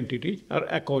between two entities, are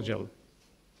acausal.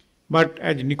 But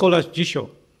as Nicholas Gisho,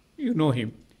 you know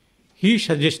him, he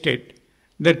suggested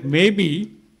that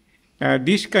maybe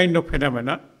this kind of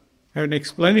phenomena have an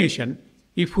explanation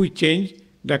if we change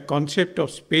the concept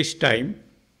of space-time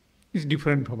is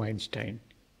different from Einstein.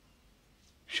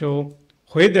 So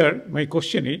whether, my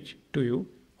question is to you,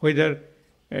 whether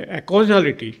a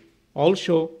causality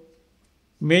also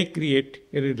may create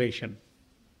a relation.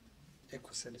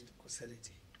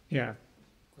 Causality. Yeah.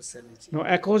 Causality. No,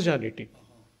 a causality.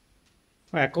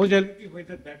 A causality,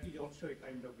 whether that is also a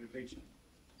kind of relation.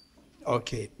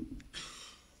 Okay.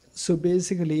 So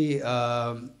basically,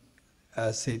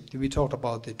 we talked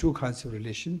about the two kinds of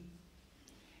relation.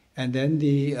 And then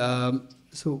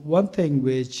so one thing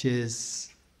which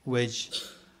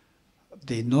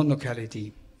the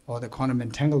non-locality or the quantum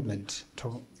entanglement,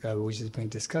 which is being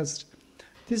discussed,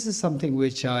 this is something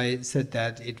which I said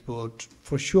that it would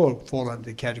for sure fall under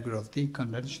the category of the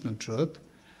conventional truth,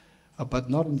 but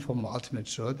not in the form of ultimate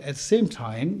truth. At the same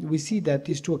time, we see that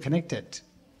these two are connected.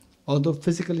 Although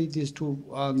physically these two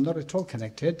are not at all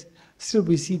connected, still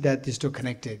we see that these two are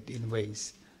connected in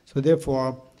ways. So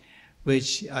therefore,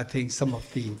 which I think some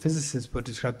of the physicists would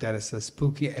describe that as a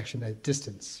spooky action at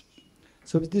distance.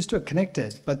 So these two are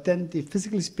connected, but then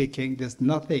physically speaking, there's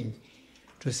nothing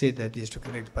to say that these two are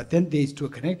connected. But then these two are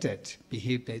connected,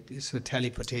 behave like this, so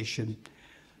teleportation.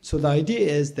 So the idea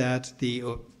is that they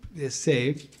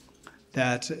say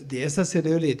that as I said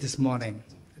earlier this morning,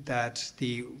 that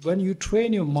when you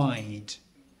train your mind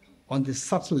on the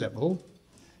subtle level,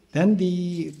 then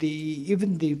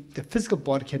even the physical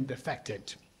body can be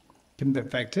affected.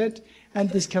 And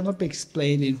this cannot be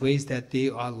explained in ways that they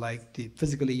are like the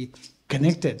physically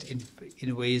connected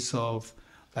in ways of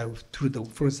through the,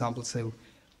 for example, say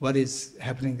what is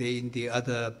happening there in the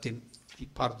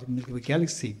part of the Milky Way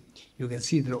galaxy. You can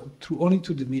see that only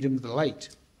through the medium of the light.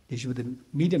 There should be the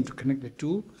medium to connect the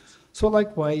two. So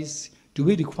likewise, do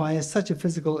we require such a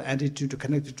physical entity to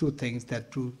connect the two things, that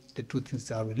the two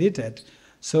things are related?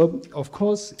 So of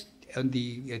course, on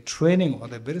the training or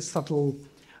the very subtle,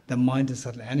 the mind and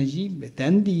subtle energy,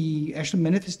 then the actual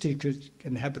manifestation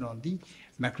can happen on the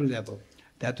macro level,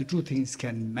 that the two things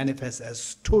can manifest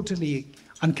as totally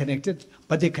unconnected,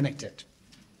 but they're connected.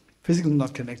 Physically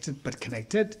not connected, but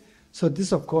connected. So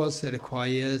this, of course,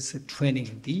 requires training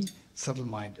in the subtle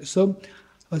mind. So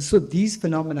these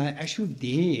phenomena actually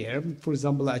there, for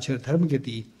example, Acharya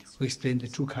Dharmakirti, who explained the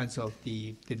two kinds of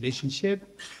the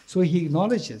relationship. So he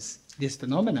acknowledges this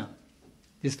phenomena.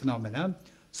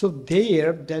 So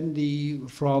there, then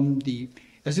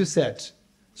as you said,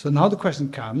 so now the question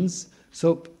comes,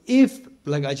 so if,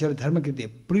 like Acharya Dharmakirti, a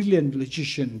brilliant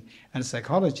logician and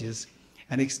psychologist,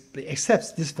 and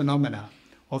accepts this phenomena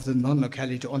of the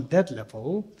non-locality on that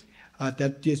level,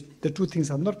 that the two things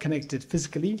are not connected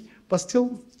physically, but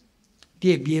still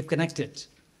they behave connected.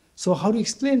 So how to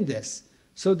explain this?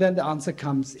 So then the answer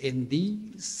comes in the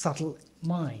subtle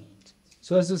mind.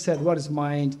 So as you said, what is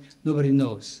mind? Nobody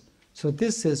knows. So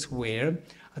this is where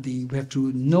we have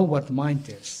to know what mind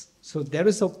is. So there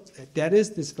is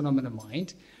this phenomenon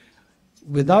mind.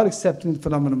 Without accepting the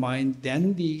phenomenon mind,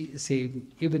 then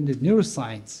even the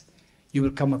neuroscience, you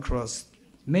will come across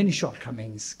many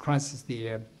shortcomings, crises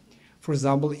there. For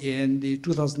example, in the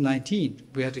 2019,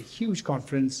 we had a huge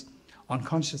conference on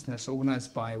consciousness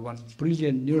organized by one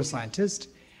brilliant neuroscientist,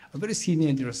 a very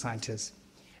senior neuroscientist,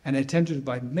 and attended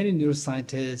by many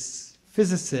neuroscientists,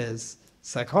 physicists,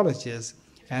 psychologists,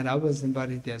 and I was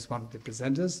invited there as one of the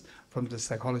presenters from the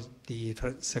psychology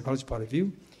point of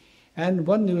view. And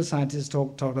one neuroscientist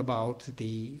talked about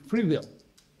the free will.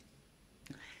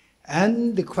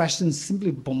 And the question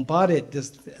simply bombarded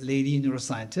this lady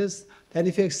neuroscientist that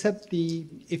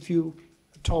if you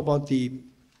talk about the,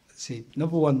 say,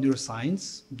 number one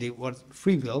neuroscience, the word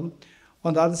free will,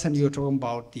 on the other side you're talking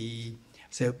about the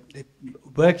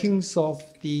workings of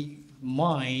the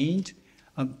mind,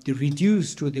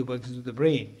 reduced to the workings of the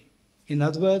brain. In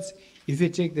other words, if you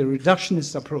take the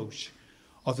reductionist approach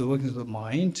of the workings of the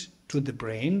mind to the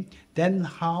brain, then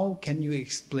how can you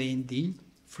explain the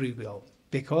free will?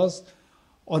 Because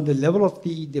on the level of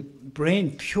the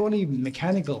brain, purely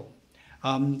mechanical,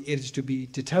 it is to be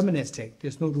deterministic.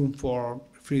 There's no room for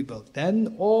free will.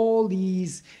 Then all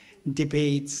these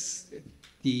debates,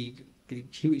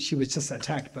 she was just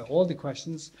attacked by all the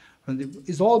questions.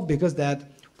 It's all because that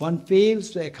one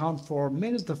fails to account for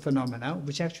many of the phenomena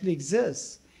which actually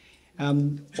exist.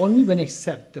 Only when you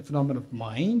accept the phenomenon of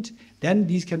mind, then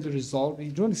these can be resolved.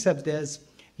 You don't accept this.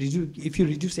 If you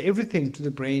reduce everything to the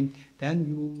brain, then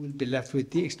you will be left with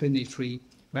the explanatory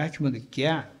vacuum of the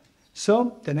gap.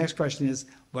 So the next question is,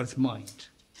 what is mind?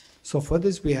 So for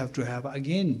this, we have to have,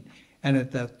 again, and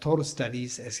at the thorough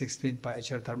studies, as explained by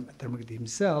Acharya Dharmakirti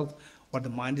himself, what the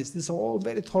mind is. This is all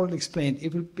very thoroughly explained.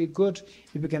 It will be good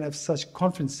if we can have such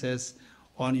conferences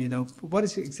on, what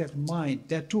is the exact mind?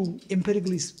 There are two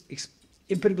empirical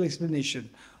explanation.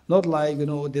 Not like,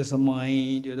 there's a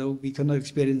mind, we cannot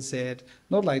experience it.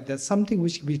 Not like that. Something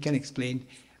which we can explain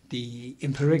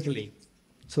empirically.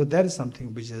 So that is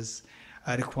something which is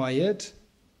required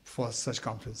for such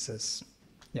conferences.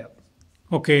 Yeah.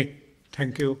 Okay.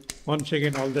 Thank you. Once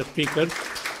again, all the speakers.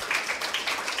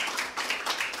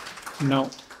 Now,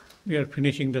 we are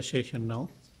finishing the session now.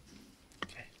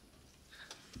 Okay.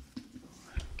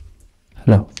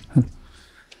 Hello.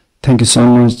 Thank you so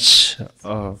much.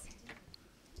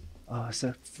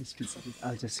 Sir, please,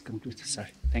 I'll just conclude.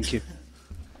 Sorry. Thank you.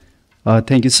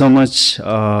 Thank you so much,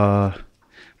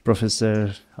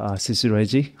 Professor C.C.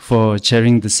 Royji, for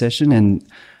chairing the session, and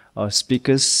our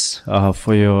speakers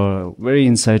for your very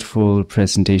insightful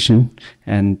presentation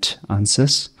and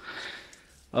answers.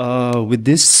 With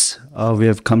this, we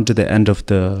have come to the end of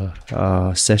the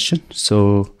session.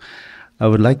 So I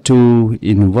would like to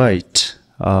invite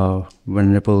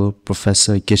Venerable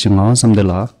Professor Geshe-Ngawang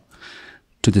Samdala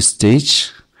to the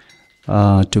stage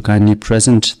to kindly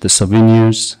present the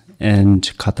souvenirs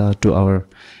and kata to our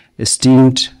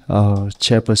esteemed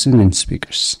chairperson and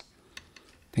speakers.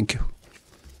 Thank you.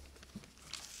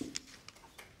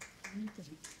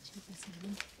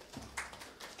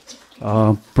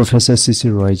 Professor C.C.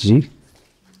 Royji,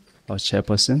 our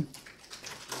chairperson.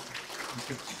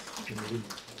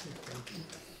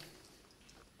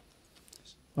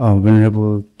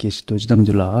 Venerable Geshe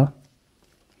Damdula.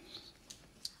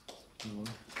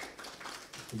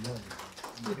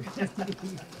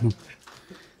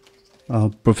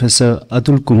 Professor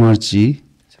Atul Kumar ji.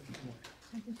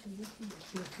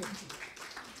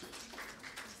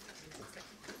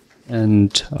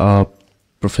 And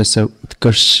Professor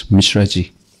Utkarsh Mishra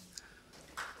ji.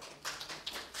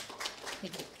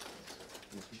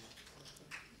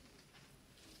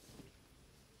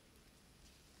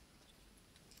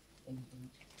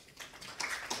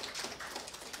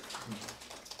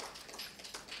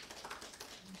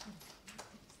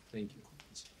 Thank you.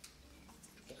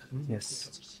 Yes.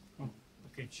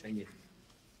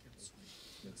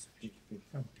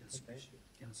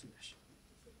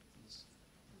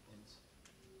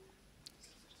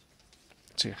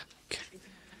 Okay.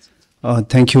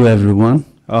 Thank you, everyone.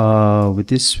 With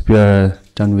this, we are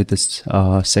done with this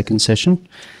second session.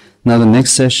 Now, the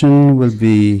next session will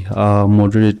be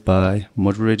moderated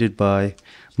by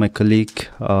my colleague,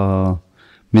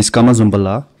 Ms.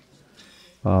 Kamazumbala.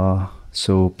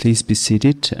 So please be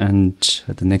seated, and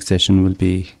the next session will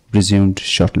be resumed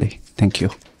shortly. Thank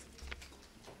you.